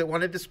groups that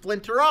wanted to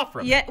splinter off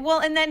from it. Yeah.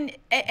 Well, and then,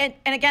 and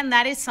again,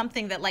 that is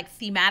something that, like,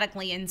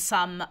 thematically in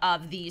some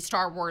of the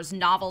Star Wars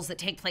novels that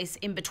take place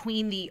in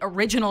between the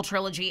original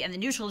trilogy and the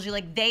new trilogy,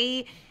 like,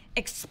 they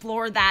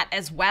explore that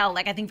as well.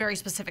 Like, I think very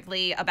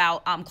specifically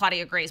about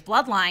Claudia Gray's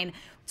Bloodline,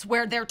 it's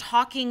where they're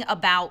talking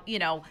about, you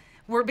know,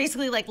 where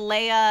basically like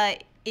Leia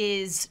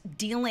is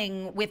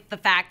dealing with the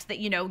fact that,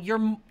 you know,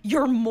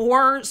 you're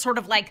more sort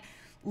of like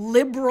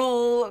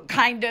liberal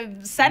kind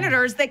of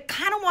senators that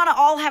kind of want to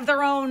all have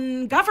their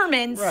own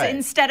governments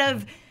instead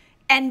of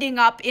ending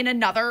up in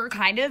another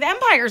kind of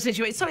empire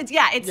situation. So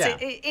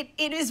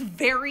it is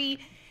very,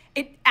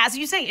 as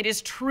you say, it is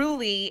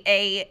truly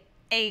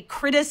a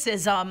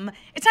criticism.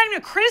 It's not even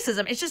a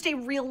criticism. It's just a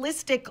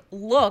realistic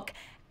look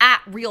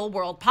at real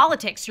world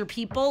politics. Your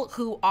people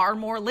who are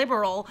more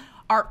liberal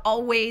are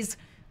always,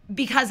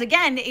 because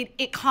again,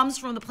 it comes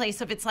from the place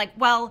of, it's like,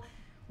 well,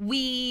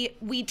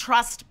 we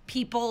trust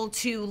people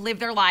to live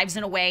their lives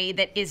in a way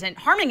that isn't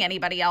harming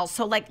anybody else.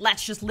 So like,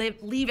 let's just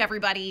leave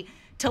everybody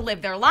to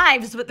live their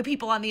lives. But the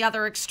people on the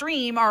other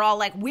extreme are all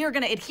like, we're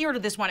going to adhere to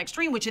this one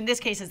extreme, which in this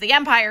case is the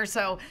Empire.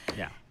 So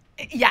yeah,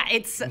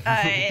 it's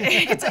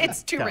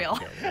too real.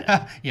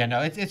 Yeah,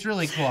 no, it's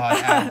really cool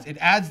how it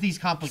adds these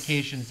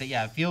complications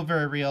that feel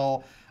very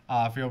real,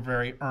 feel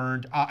very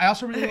earned. I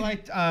also really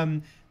liked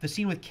the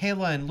scene with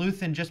Kayla and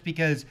Luthen, just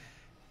because,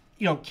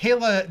 you know,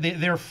 Kayla,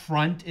 their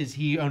front is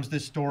he owns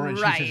this store and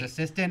she's his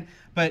assistant,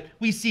 but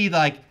we see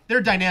like their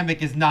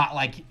dynamic is not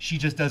like she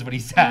just does what he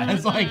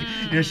says. Like,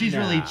 you know, she's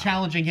really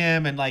challenging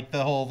him, and like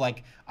the whole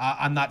like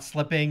I'm not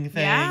slipping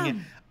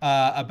thing.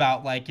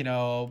 About like, you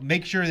know,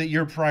 make sure that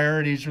your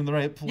priorities are in the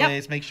right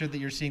place, make sure that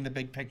you're seeing the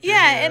big picture.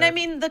 Yeah, and I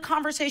mean the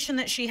conversation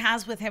that she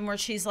has with him where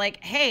she's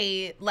like,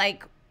 hey,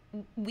 like,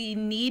 we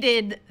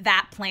needed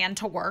that plan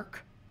to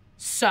work,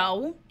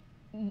 so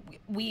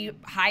we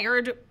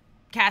hired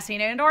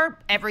Cassian and Andor.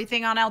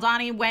 Everything on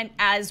Aldhani went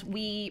as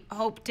we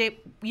hoped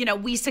it. You know,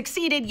 we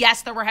succeeded.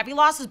 Yes, there were heavy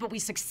losses, but we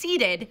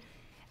succeeded,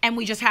 and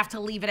we just have to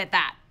leave it at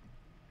that.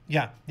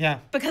 Yeah.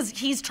 Because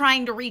he's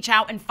trying to reach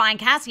out and find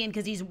Cassian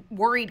because he's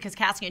worried because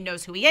Cassian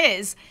knows who he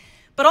is.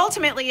 But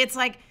ultimately, it's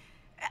like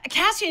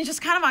Cassian's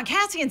just kind of on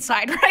Cassian's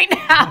side right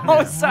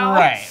now. So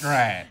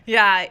Right.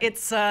 Yeah,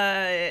 it's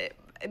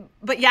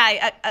but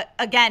yeah,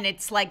 again,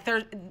 it's like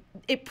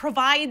it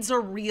provides a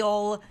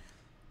real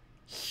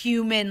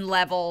human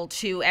level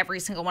to every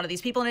single one of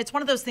these people. And it's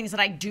one of those things that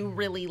I do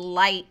really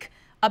like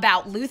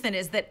about Luthen,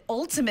 is that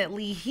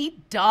ultimately he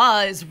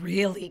does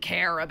really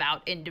care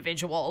about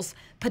individuals,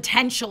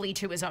 potentially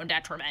to his own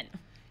detriment.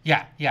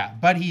 Yeah.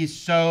 But he's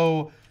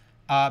so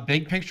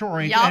big picture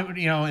oriented,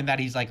 you know, and that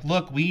he's like,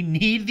 look, we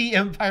need the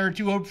Empire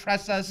to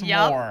oppress us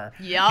more.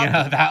 You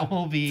know, that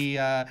will be,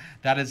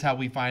 that is how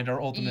we find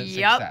our ultimate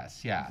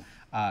success. Yeah.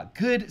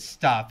 Good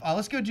stuff.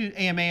 Let's go do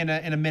AMA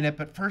in a minute,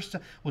 but first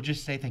we'll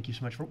just say thank you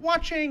so much for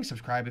watching.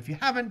 Subscribe if you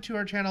haven't to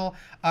our channel.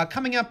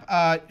 Coming up,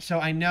 so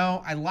I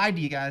know I lied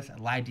to you guys.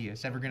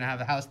 Said we're going to have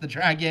the House of the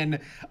Dragon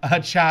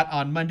chat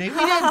on Monday. We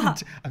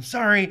didn't. I'm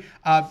sorry.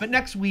 But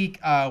next week,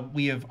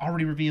 we have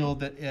already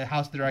revealed that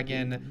House of the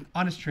Dragon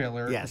Honest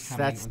trailer. Yes,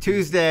 that's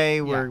Tuesday.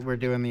 We're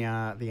doing the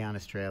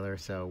Honest trailer.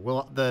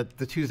 So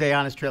the Tuesday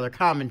Honest trailer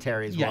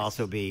commentaries will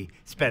also be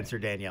Spencer,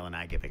 Danielle, and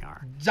I giving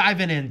our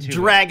diving into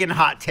Dragon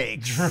hot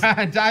takes.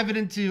 Diving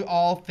into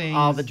all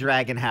the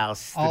Dragon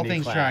House, all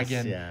things class.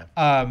 Dragon.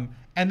 Yeah.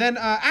 And then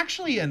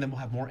and then we'll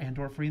have more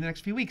Andor for you in the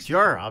next few weeks.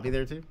 Sure, I'll be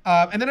there too.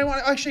 And then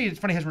it's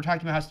funny, as we're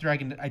talking about House of the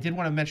Dragon, I did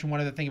want to mention one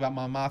other thing about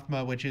Mon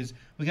Mothma, which is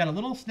we got a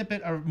little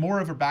snippet of more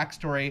of her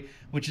backstory,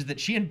 which is that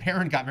she and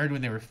Perrin got married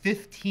when they were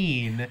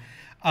 15.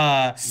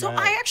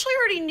 I actually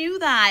already knew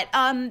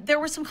that. There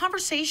was some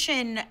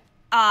conversation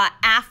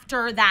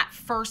after that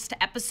first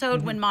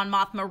episode when Mon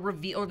Mothma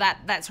revealed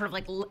that sort of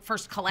like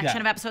first collection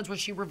of episodes where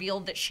she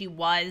revealed that she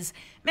was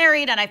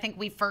married, and I think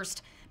we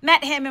first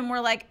met him and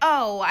were like,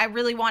 oh, I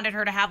really wanted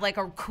her to have like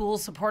a cool,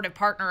 supportive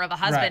partner of a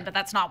husband, but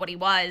that's not what he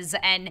was.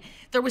 And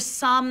there was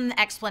some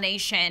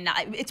explanation.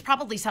 It's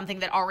probably something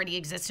that already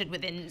existed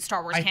within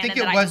Star Wars canon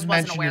that I just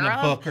wasn't aware of. In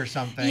a book or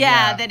something.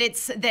 Yeah, that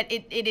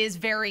it is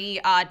very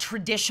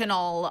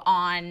traditional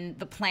on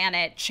the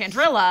planet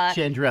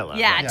Chandrilla.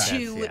 Yeah,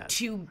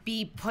 to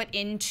be put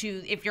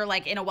into, if you're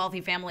like in a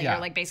wealthy family, you're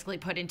like basically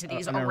put into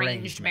these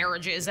arranged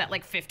marriages at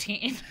like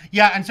 15.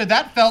 Yeah, and so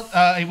that felt,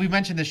 we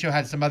mentioned this show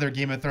had some other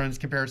Game of Thrones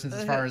comparisons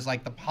as far as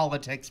like the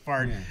politics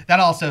part. That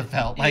also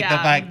felt like the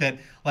fact that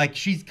like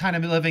she's kind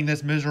of living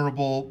this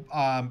miserable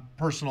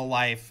personal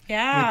life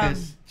with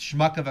this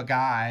schmuck of a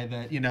guy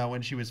that, you know,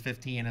 when she was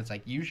 15, it's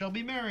like, you shall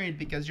be married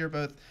because you're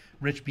both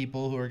rich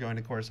people who are going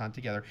to Coruscant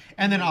together.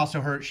 And then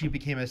also she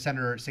became a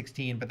senator at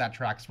 16, but that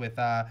tracks with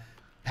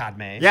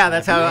Padme. Yeah,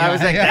 that's how I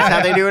was like. That's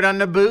how they do it on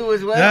Naboo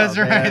as well. That's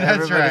right.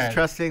 Everybody's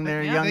trusting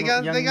their young. They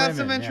got women,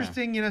 some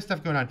interesting,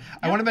 stuff going on.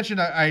 I want to mention.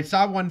 I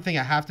saw one thing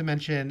I have to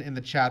mention in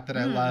the chat that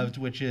I loved,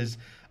 which is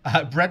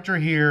Brett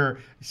here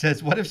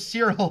says, "What if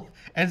Cyril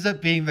ends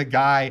up being the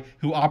guy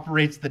who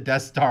operates the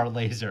Death Star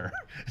laser?"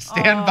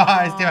 Stand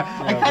by.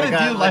 I kind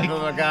of do like.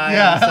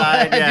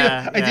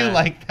 I do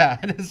like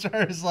that. As far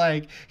as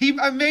like,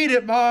 I made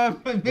it,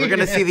 Mom. We're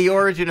gonna see the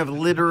origin of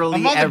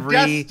literally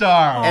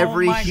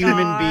every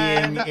human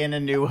being in A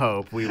New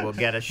Hope. We will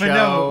get a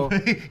show.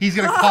 But no, he's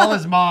gonna call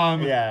his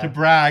mom to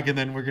brag, and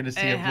then we're gonna see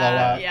it blow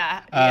up.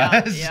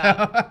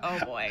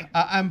 Oh boy.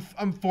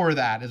 I'm for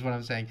that, is what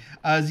I'm saying.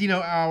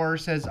 Zeno Hour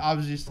says,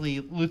 obviously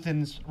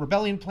Luthen's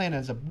rebellion plan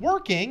ends up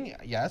working.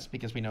 Yes,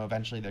 because we know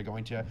eventually they're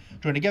going to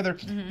join together.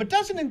 But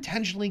doesn't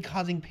intentionally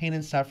causing pain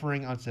and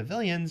suffering on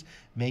civilians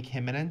make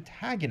him an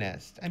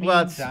antagonist? I mean,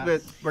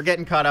 we're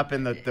getting caught up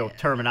in the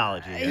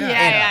terminology.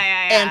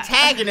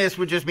 Antagonist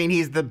would just mean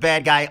he's the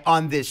bad guy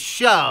on this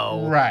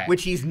show, right?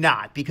 Which he's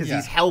not, because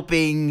he's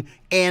helping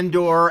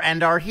Andor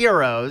and our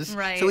heroes.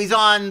 Right. So he's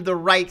on the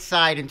right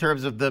side in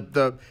terms of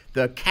the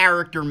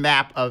character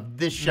map of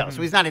this show.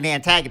 So he's not an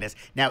antagonist.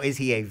 Now, is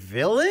he a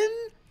villain?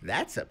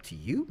 That's up to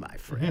you, my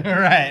friend.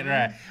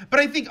 Right.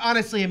 But I think,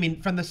 honestly, I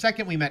mean, from the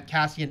second we met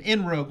Cassian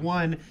in Rogue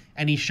One,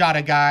 and he shot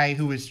a guy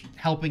who was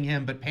helping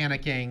him but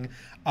panicking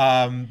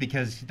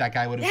because that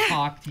guy would have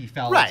talked, he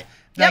felt. Right.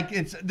 Like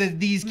it's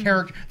these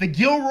characters, the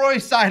Gilroy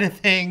side of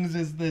things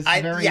is this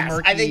very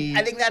murky.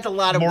 I think that's a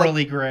lot of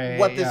morally gray.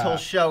 What this whole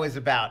show is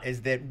about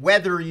is that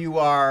whether you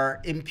are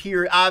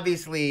imperial,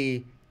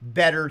 obviously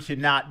better to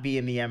not be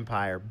in the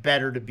Empire,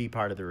 better to be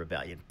part of the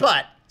rebellion.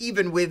 But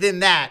even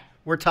within that,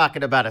 we're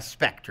talking about a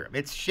spectrum.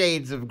 It's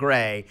shades of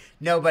gray.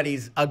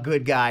 Nobody's a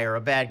good guy or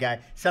a bad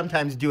guy.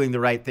 Sometimes doing the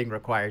right thing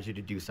requires you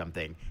to do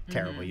something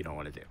terrible you don't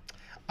want to do.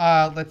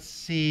 Let's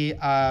see.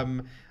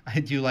 I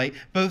do like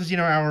both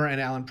Zeno Hour and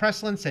Alan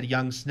Preslin said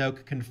young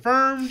Snoke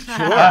confirmed. Sure.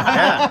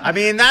 I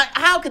mean,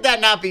 how could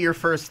that not be your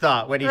first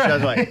thought when he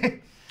shows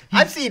like?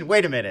 I've seen.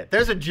 Wait a minute.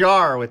 There's a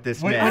jar with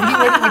this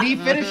man. When he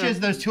finishes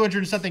those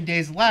 200-something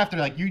days left, they're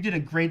like, "You did a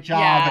great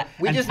job."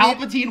 And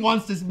Palpatine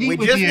wants to meet with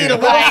you. We just need a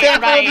little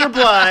sample of your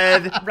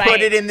blood.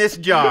 Put it in this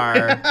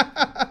jar.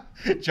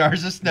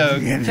 Jars of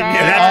Snoke. That's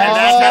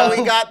how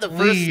we got the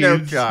first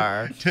Snoke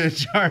jar. To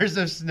jars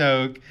of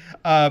Snoke.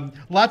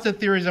 Lots of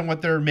theories on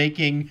what they're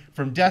making,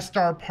 from Death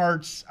Star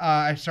parts.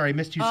 Sorry, I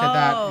missed who said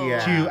that.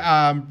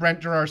 Yeah. To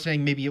Brent Gerard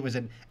saying maybe it was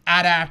an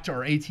AT-ACT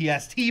or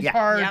ATST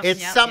part.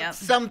 It's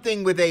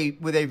something with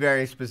a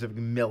very specific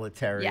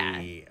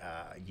military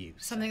use.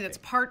 Something that's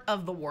part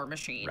of the war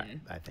machine. Right,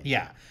 I think.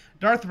 Yeah.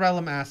 Darth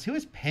Relum asks, who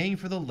is paying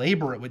for the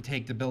labor it would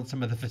take to build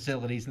some of the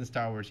facilities in the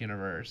Star Wars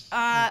universe?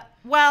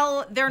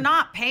 Well, they're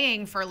not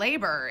paying for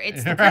labor.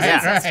 It's the prison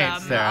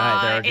system.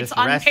 It's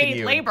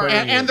unpaid labor.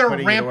 And they're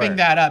ramping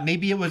that up.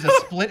 Maybe it was a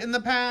split in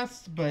the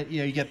past, but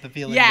you get the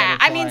feeling that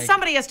it's I mean,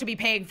 somebody has to be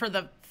paying for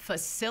the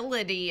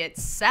facility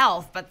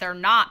itself, but they're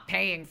not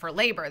paying for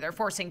labor. They're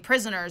forcing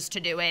prisoners to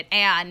do it,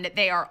 and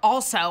they are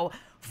also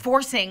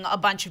forcing a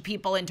bunch of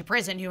people into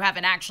prison who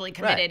haven't actually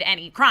committed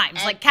any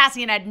crimes. Like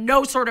Cassian had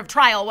no sort of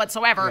trial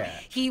whatsoever.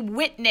 He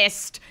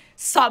witnessed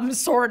some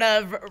sort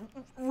of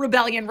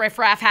rebellion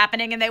riffraff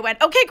happening, and they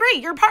went, okay,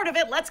 great, you're part of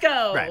it, let's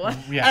go. Right.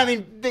 Yeah. I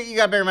mean, you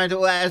got to bear in mind,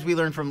 as we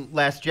learned from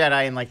Last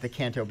Jedi and like the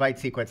Canto Bight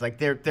sequence, like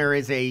there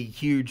is a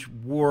huge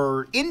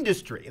war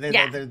industry.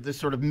 The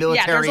sort of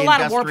military there's a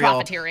lot of war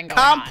profiteering going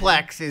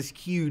complex is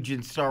huge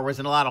in Star Wars,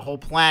 and a lot of whole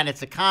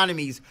planets,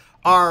 economies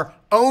are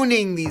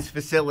owning these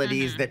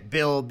facilities that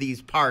build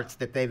these parts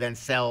that they then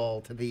sell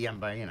to the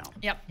Empire,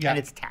 And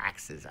it's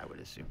taxes, I would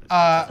assume.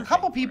 A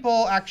couple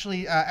people,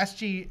 actually,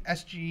 SG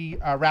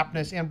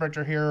Rapness and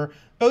Bridger here,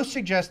 both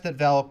suggest that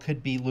Vel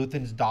could be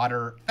Luthen's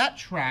daughter. That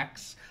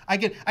tracks. I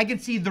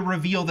could see the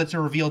reveal that's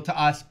a reveal to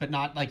us, but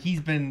not like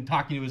he's been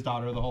talking to his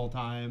daughter the whole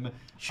time.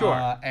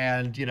 Sure.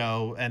 And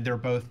they're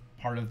both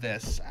part of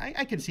this.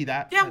 I could see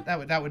that. Yeah.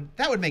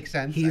 That would make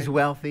sense. He's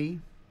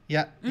wealthy.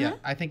 Yeah,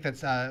 I think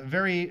that's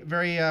very,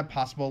 very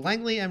possible.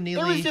 Langley M.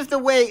 Neely. There was just the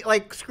way,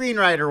 like,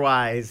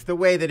 screenwriter-wise, the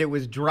way that it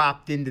was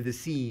dropped into the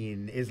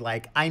scene is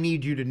like, I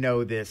need you to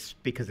know this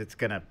because it's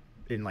gonna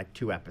in like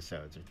 2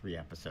 episodes or 3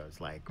 episodes.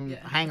 Like,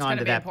 hang on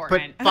to that.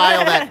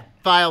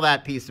 File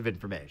that piece of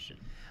information.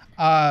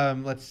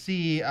 Let's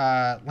see.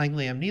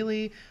 Langley M.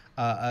 Neely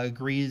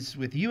agrees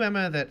with you,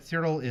 Emma, that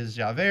Cyril is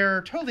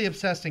Javert, totally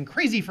obsessed and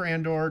crazy for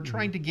Andor,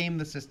 trying to game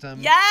the system.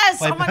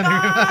 Yes! Oh my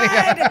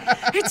God!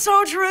 It's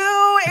so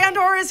true!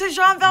 Andor is his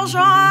Jean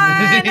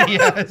Valjean!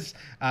 Yes.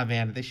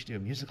 Man, they should do a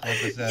musical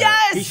episode.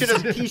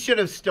 Yes! He should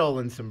have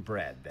stolen some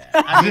bread then.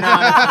 I mean,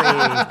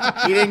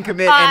 honestly, he didn't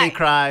commit any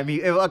crime.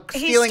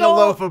 Stealing a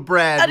loaf of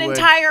bread. An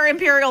entire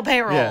Imperial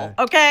payroll,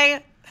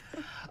 okay?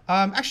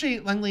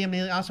 Actually, Langley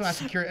Amelia also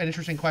asked an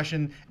interesting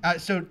question.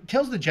 So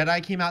Tales of the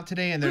Jedi came out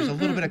today, and there's a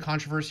little bit of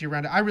controversy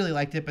around it. I really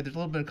liked it, but there's a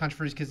little bit of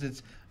controversy because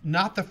it's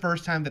not the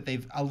first time that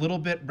they've a little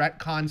bit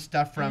retconned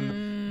stuff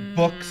from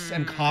books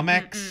and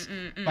comics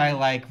by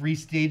like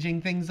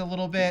restaging things a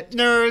little bit.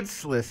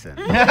 Nerds, listen.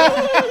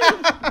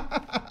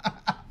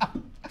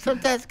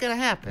 Sometimes it's going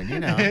to happen, you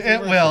know. It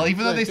will.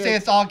 Even though they say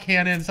it's all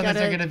canon, sometimes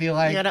they're going to be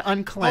like, you got to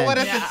unclench. Well, what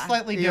if it's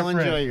slightly different? You'll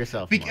enjoy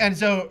yourself more. And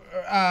so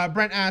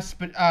Brent asked,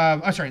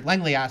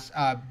 Langley asked,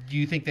 do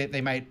you think that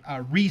they might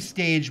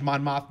restage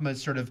Mon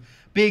Mothma's sort of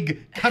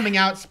big coming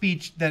out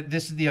speech that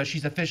this is,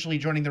 she's officially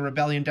joining the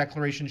rebellion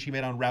declaration she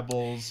made on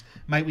Rebels?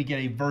 Might we get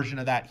a version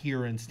of that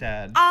here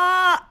instead?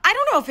 I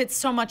don't know if it's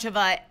so much of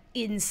a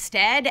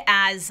instead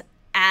as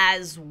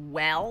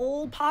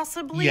well,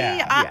 possibly.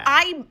 Yeah.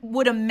 I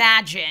would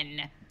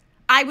imagine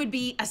I would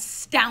be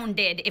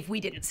astounded if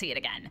we didn't see it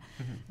again.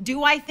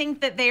 Do I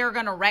think that they are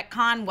going to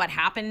retcon what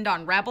happened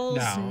on Rebels?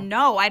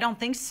 No, I don't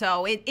think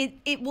so.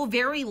 It will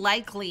very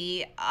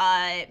likely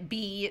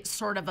be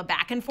sort of a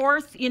back and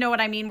forth, you know what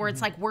I mean? Where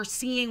it's like we're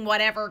seeing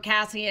whatever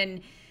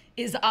Cassian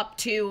is up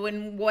to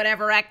and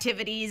whatever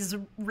activities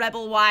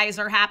Rebel-wise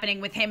are happening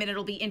with him, and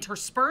it'll be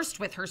interspersed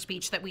with her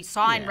speech that we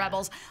saw in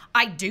Rebels.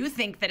 I do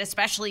think that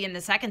especially in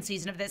the second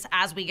season of this,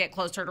 as we get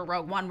closer to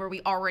Rogue One, where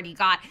we already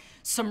got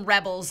some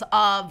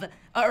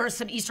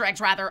some Easter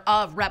eggs rather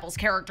of Rebels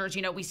characters.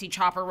 You know, we see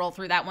Chopper roll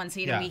through that one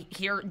scene and we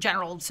hear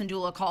General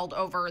Syndulla called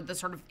over the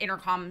sort of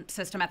intercom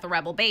system at the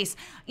Rebel base.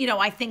 You know,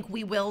 I think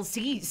we will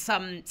see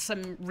some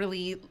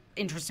really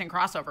interesting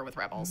crossover with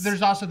Rebels.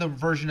 There's also the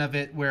version of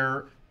it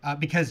where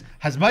because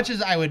as much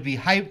as I would be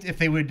hyped if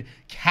they would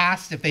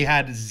cast, if they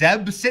had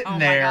Zeb sitting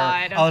there,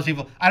 all those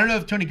people. I don't know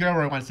if Tony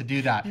Gilroy wants to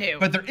do that. No.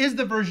 But there is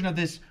the version of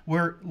this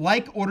where,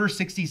 like Order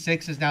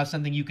 66 is now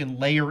something you can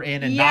layer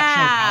in and not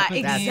show Palpatine.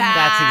 Exactly.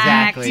 That's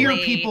exactly. Hear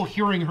people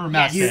hearing her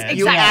message. Yes,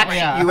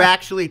 exactly. You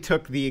actually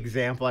took the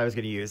example I was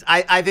going to use.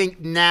 I think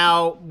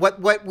now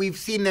what we've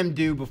seen them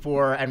do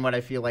before, and what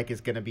I feel like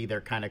is going to be their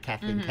kind of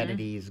Kathleen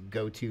Kennedy's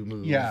go-to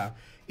move,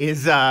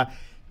 is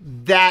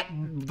that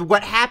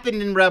what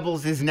happened in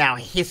Rebels is now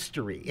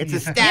history. It's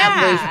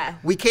established. Yeah.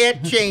 We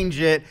can't change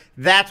it.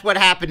 That's what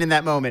happened in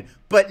that moment.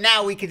 But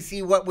now we can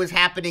see what was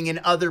happening in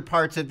other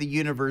parts of the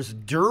universe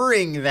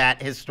during that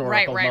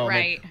historical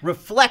moment,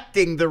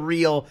 reflecting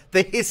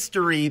the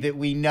history that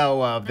we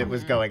know of that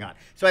was going on.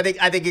 So I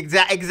think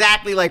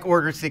exactly like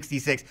Order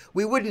 66,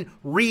 we wouldn't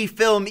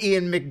refilm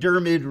Ian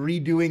McDiarmid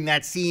redoing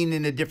that scene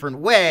in a different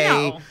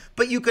way,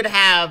 but you could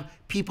have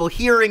people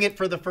hearing it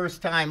for the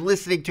first time,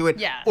 listening to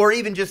it, or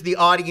even just the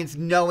audience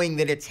knowing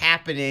that it's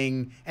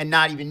happening and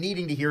not even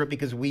needing to hear it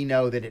because we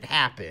know that it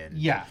happened.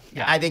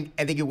 I think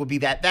it would be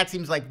that. That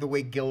seems like the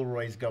way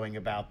Gilroy's going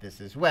about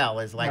this as well.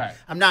 Is like,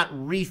 I'm not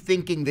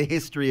rethinking the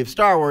history of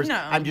Star Wars. No.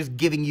 I'm just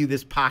giving you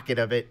this pocket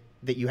of it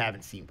that you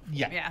haven't seen before.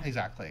 Yeah,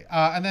 exactly.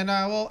 And then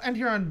we'll end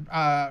here on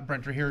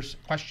Brent Rahere's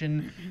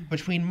question.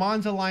 Between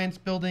Mon's alliance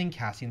building,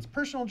 Cassian's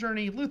personal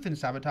journey,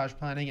 Luthen's sabotage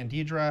planning, and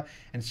Deidre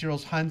and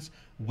Cyril's hunts,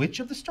 which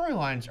of the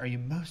storylines are you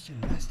most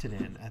invested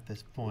in at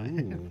this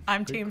point? Ooh,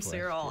 I'm Team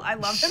Cyril. I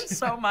love him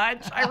so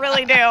much. I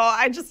really do.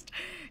 I just,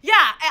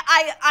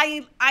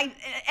 I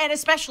and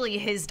especially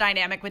his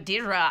dynamic with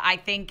Deidre, I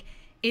think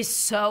is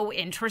so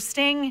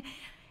interesting,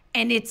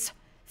 and it's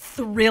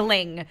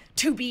thrilling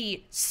to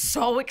be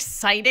so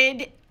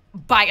excited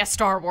by a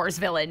Star Wars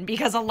villain,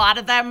 because a lot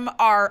of them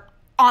are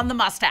on the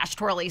mustache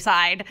twirly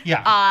side.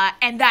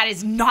 And that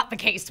is not the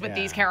case with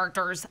these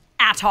characters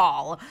at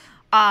all.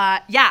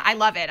 I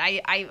love it.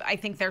 I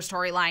think their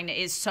storyline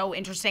is so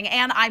interesting,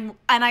 and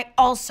I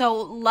also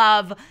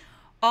love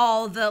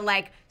all the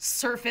like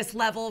surface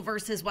level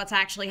versus what's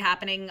actually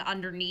happening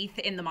underneath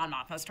in the Mon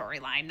Mothma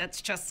storyline.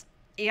 That's just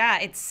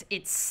it's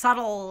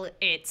subtle,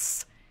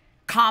 it's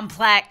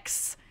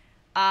complex,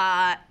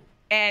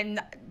 and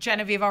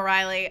Genevieve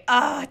O'Reilly.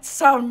 Oh, it's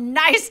so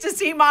nice to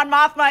see Mon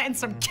Mothma in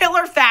some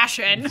killer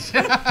fashion.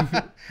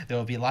 There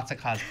will be lots of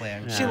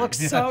cosplay. She looks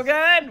so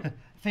good.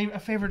 A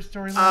favorite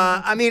storyline?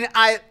 I mean,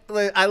 I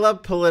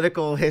love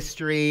political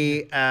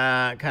history,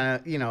 kind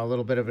of, a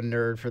little bit of a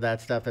nerd for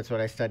that stuff. That's what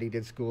I studied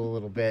in school a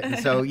little bit. And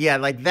so,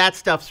 like that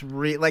stuff's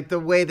like the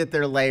way that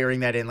they're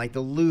layering that in, like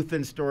the Luthen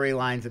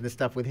storylines and the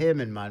stuff with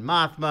him and Mon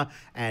Mothma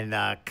and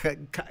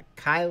Kayla.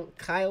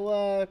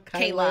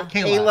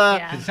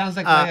 Yeah. It sounds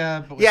like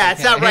Leia. But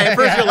it's not right. At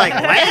first you're like,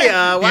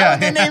 Leia? Why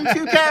would they name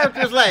two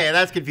characters Leia?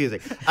 That's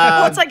confusing.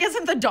 Well, it's like,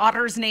 isn't the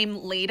daughter's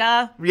name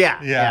Leda?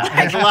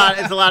 Yeah.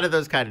 It's a lot of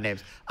those kind of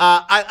names.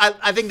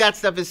 I think that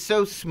stuff is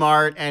so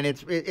smart, and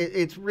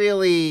it's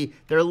really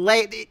they're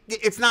late.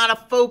 It's not a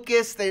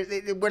focus.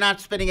 We're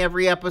not spending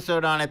every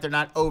episode on it. They're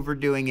not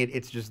overdoing it.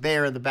 It's just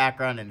there in the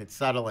background, and it's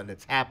subtle, and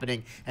it's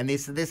happening. And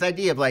this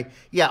idea of like,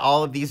 yeah,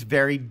 all of these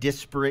very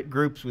disparate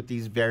groups with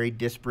these very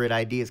disparate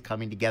ideas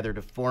coming together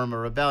to form a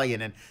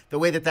rebellion, and the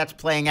way that that's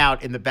playing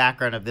out in the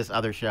background of this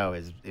other show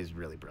is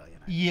really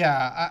brilliant.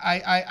 Yeah,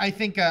 I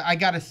think I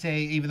gotta say,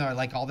 even though I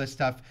like all this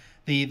stuff,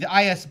 the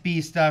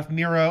ISB stuff,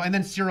 Miro, and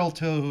then Cyril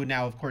too, who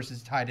now of course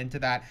is tied into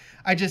that.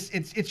 I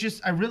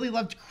really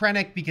loved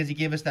Krennic because he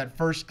gave us that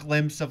first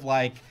glimpse of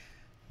like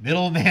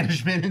middle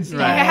management and stuff.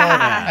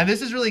 Yeah. And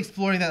this is really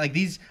exploring that. Like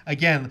these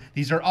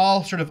are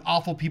all sort of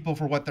awful people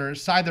for what their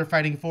side they're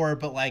fighting for,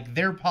 but like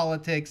their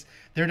politics,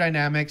 their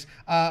dynamics.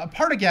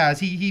 Partagaz,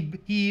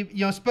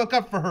 he spoke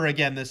up for her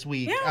again this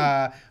week.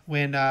 Yeah.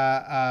 When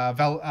why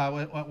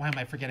am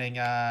I forgetting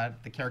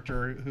the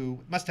character who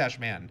Mustache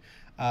Man?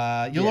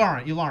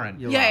 Yularen.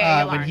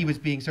 Yeah, when he was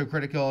being so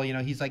critical,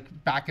 he's like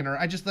backing her.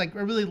 I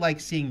really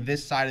like seeing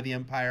this side of the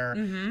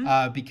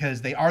Empire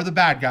because they are the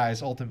bad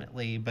guys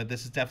ultimately, but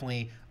this is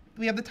definitely,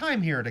 we have the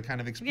time here to kind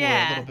of explore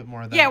a little bit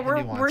more of that. Yeah,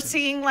 we're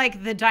seeing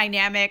like the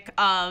dynamic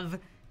of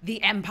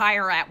the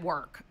Empire at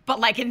work, but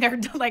like in their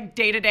like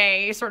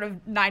day-to-day sort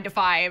of 9 to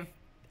 5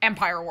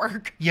 Empire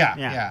work.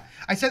 Yeah.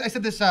 I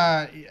said this,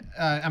 Emma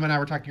and I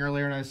were talking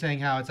earlier, and I was saying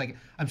how it's like,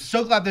 I'm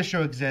so glad this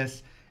show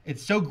exists.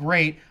 It's so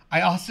great.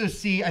 I also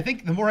see, I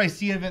think the more I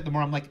see of it, the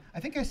more I'm like, I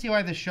think I see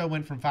why this show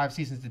went from 5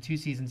 seasons to 2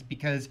 seasons,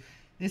 because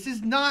this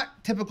is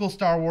not typical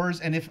Star Wars,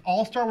 and if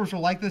all Star Wars were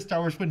like this, Star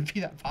Wars wouldn't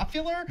be that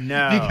popular.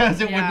 No. Because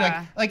it would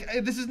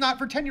like this is not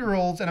for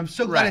 10-year-olds, and I'm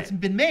so glad it's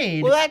been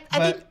made. Well,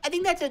 I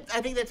think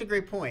that's a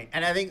great point.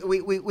 And I think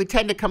we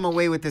tend to come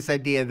away with this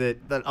idea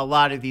that a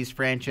lot of these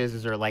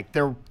franchises are like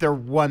they're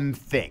one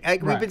thing.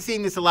 Like, we've been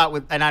seeing this a lot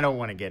with, and I don't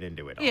want to get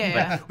into it all,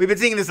 but we've been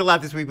seeing this a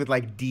lot this week with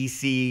like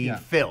DC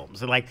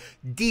films. And like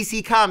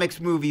DC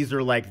Comics movies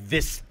are like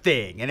this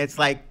thing. And it's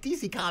like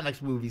DC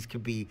Comics movies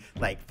could be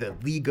like the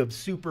League of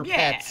Super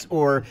Pets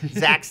or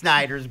Zack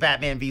Snyder's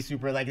Batman v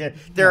Super. Like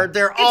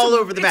they're all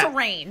over the map. It's a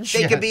range.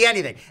 They could be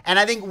anything. And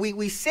I think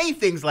we say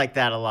things like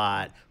that a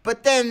lot.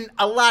 But then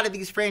a lot of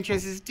these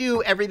franchises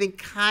do everything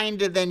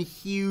kind of then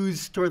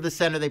hews toward the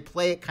center. They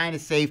play it kind of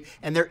safe,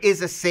 and there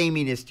is a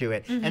sameness to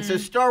it. And so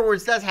Star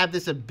Wars does have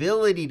this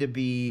ability to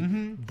be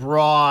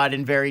broad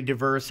and very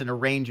diverse in a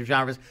range of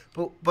genres.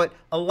 But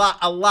a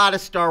lot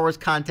of Star Wars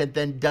content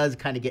then does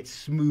kind of get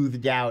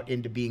smoothed out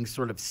into being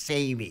sort of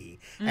samey.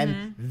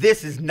 And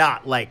this is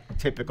not like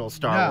typical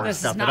Star Wars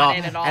stuff at all.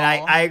 And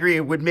I agree,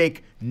 it would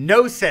make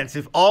no sense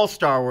if all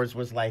Star Wars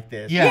was like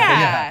this.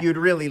 You'd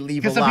really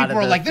leave a lot of the Because some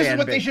people are like, this is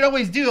what they should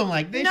always do. I'm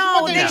like, this is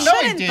what they should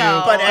always do.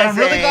 But I'm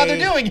really glad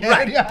they're doing it.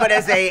 Right. But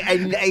as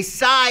a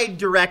side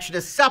direction,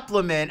 a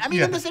supplement, I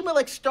mean, in the same way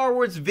like Star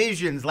Wars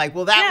Visions, like,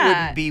 well, that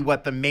wouldn't be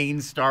what the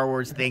main Star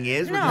Wars thing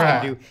is. We're just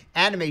going to do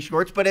anime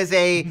shorts. But as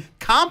a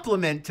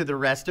complement to the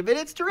rest of it,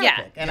 it's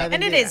terrific.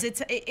 And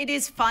it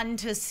is fun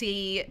to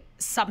see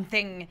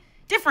something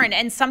different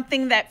and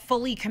something that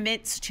fully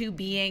commits to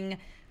being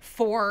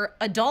for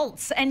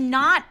adults and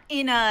not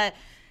in a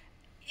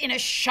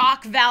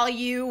shock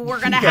value, we're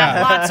going to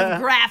have lots of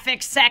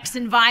graphic sex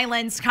and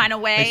violence kind of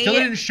way. They still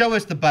didn't show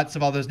us the butts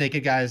of all those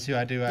naked guys who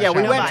I do.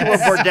 We went to a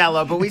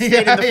bordello, but we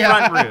stayed in the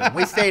front room.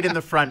 We stayed in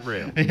the front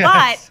room.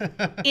 But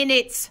in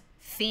its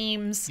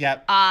themes,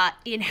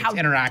 in how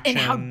interaction, in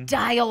how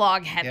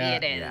dialogue heavy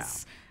it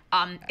is.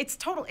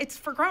 It's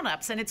for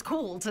grown-ups, and it's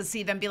cool to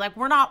see them be like,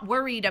 we're not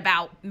worried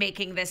about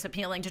making this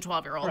appealing to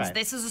 12-year-olds. Right.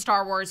 This is a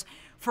Star Wars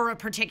for a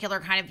particular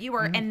kind of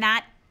viewer, and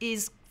that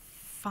is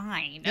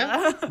fine.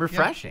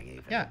 Refreshing,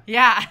 even.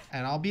 Yeah.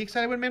 And I'll be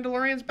excited when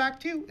Mandalorian's back,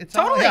 too. It's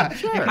totally. all,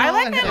 Sure. I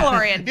like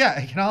Mandalorian.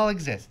 It can all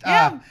exist.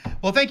 Yeah.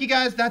 Well, thank you,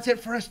 guys. That's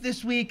it for us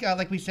this week.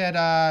 Like we said,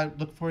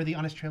 look for the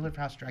honest trailer for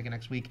House Dragon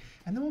next week,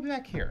 and then we'll be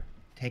back here.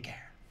 Take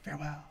care.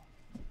 Farewell.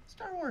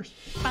 Star Wars.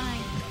 Bye.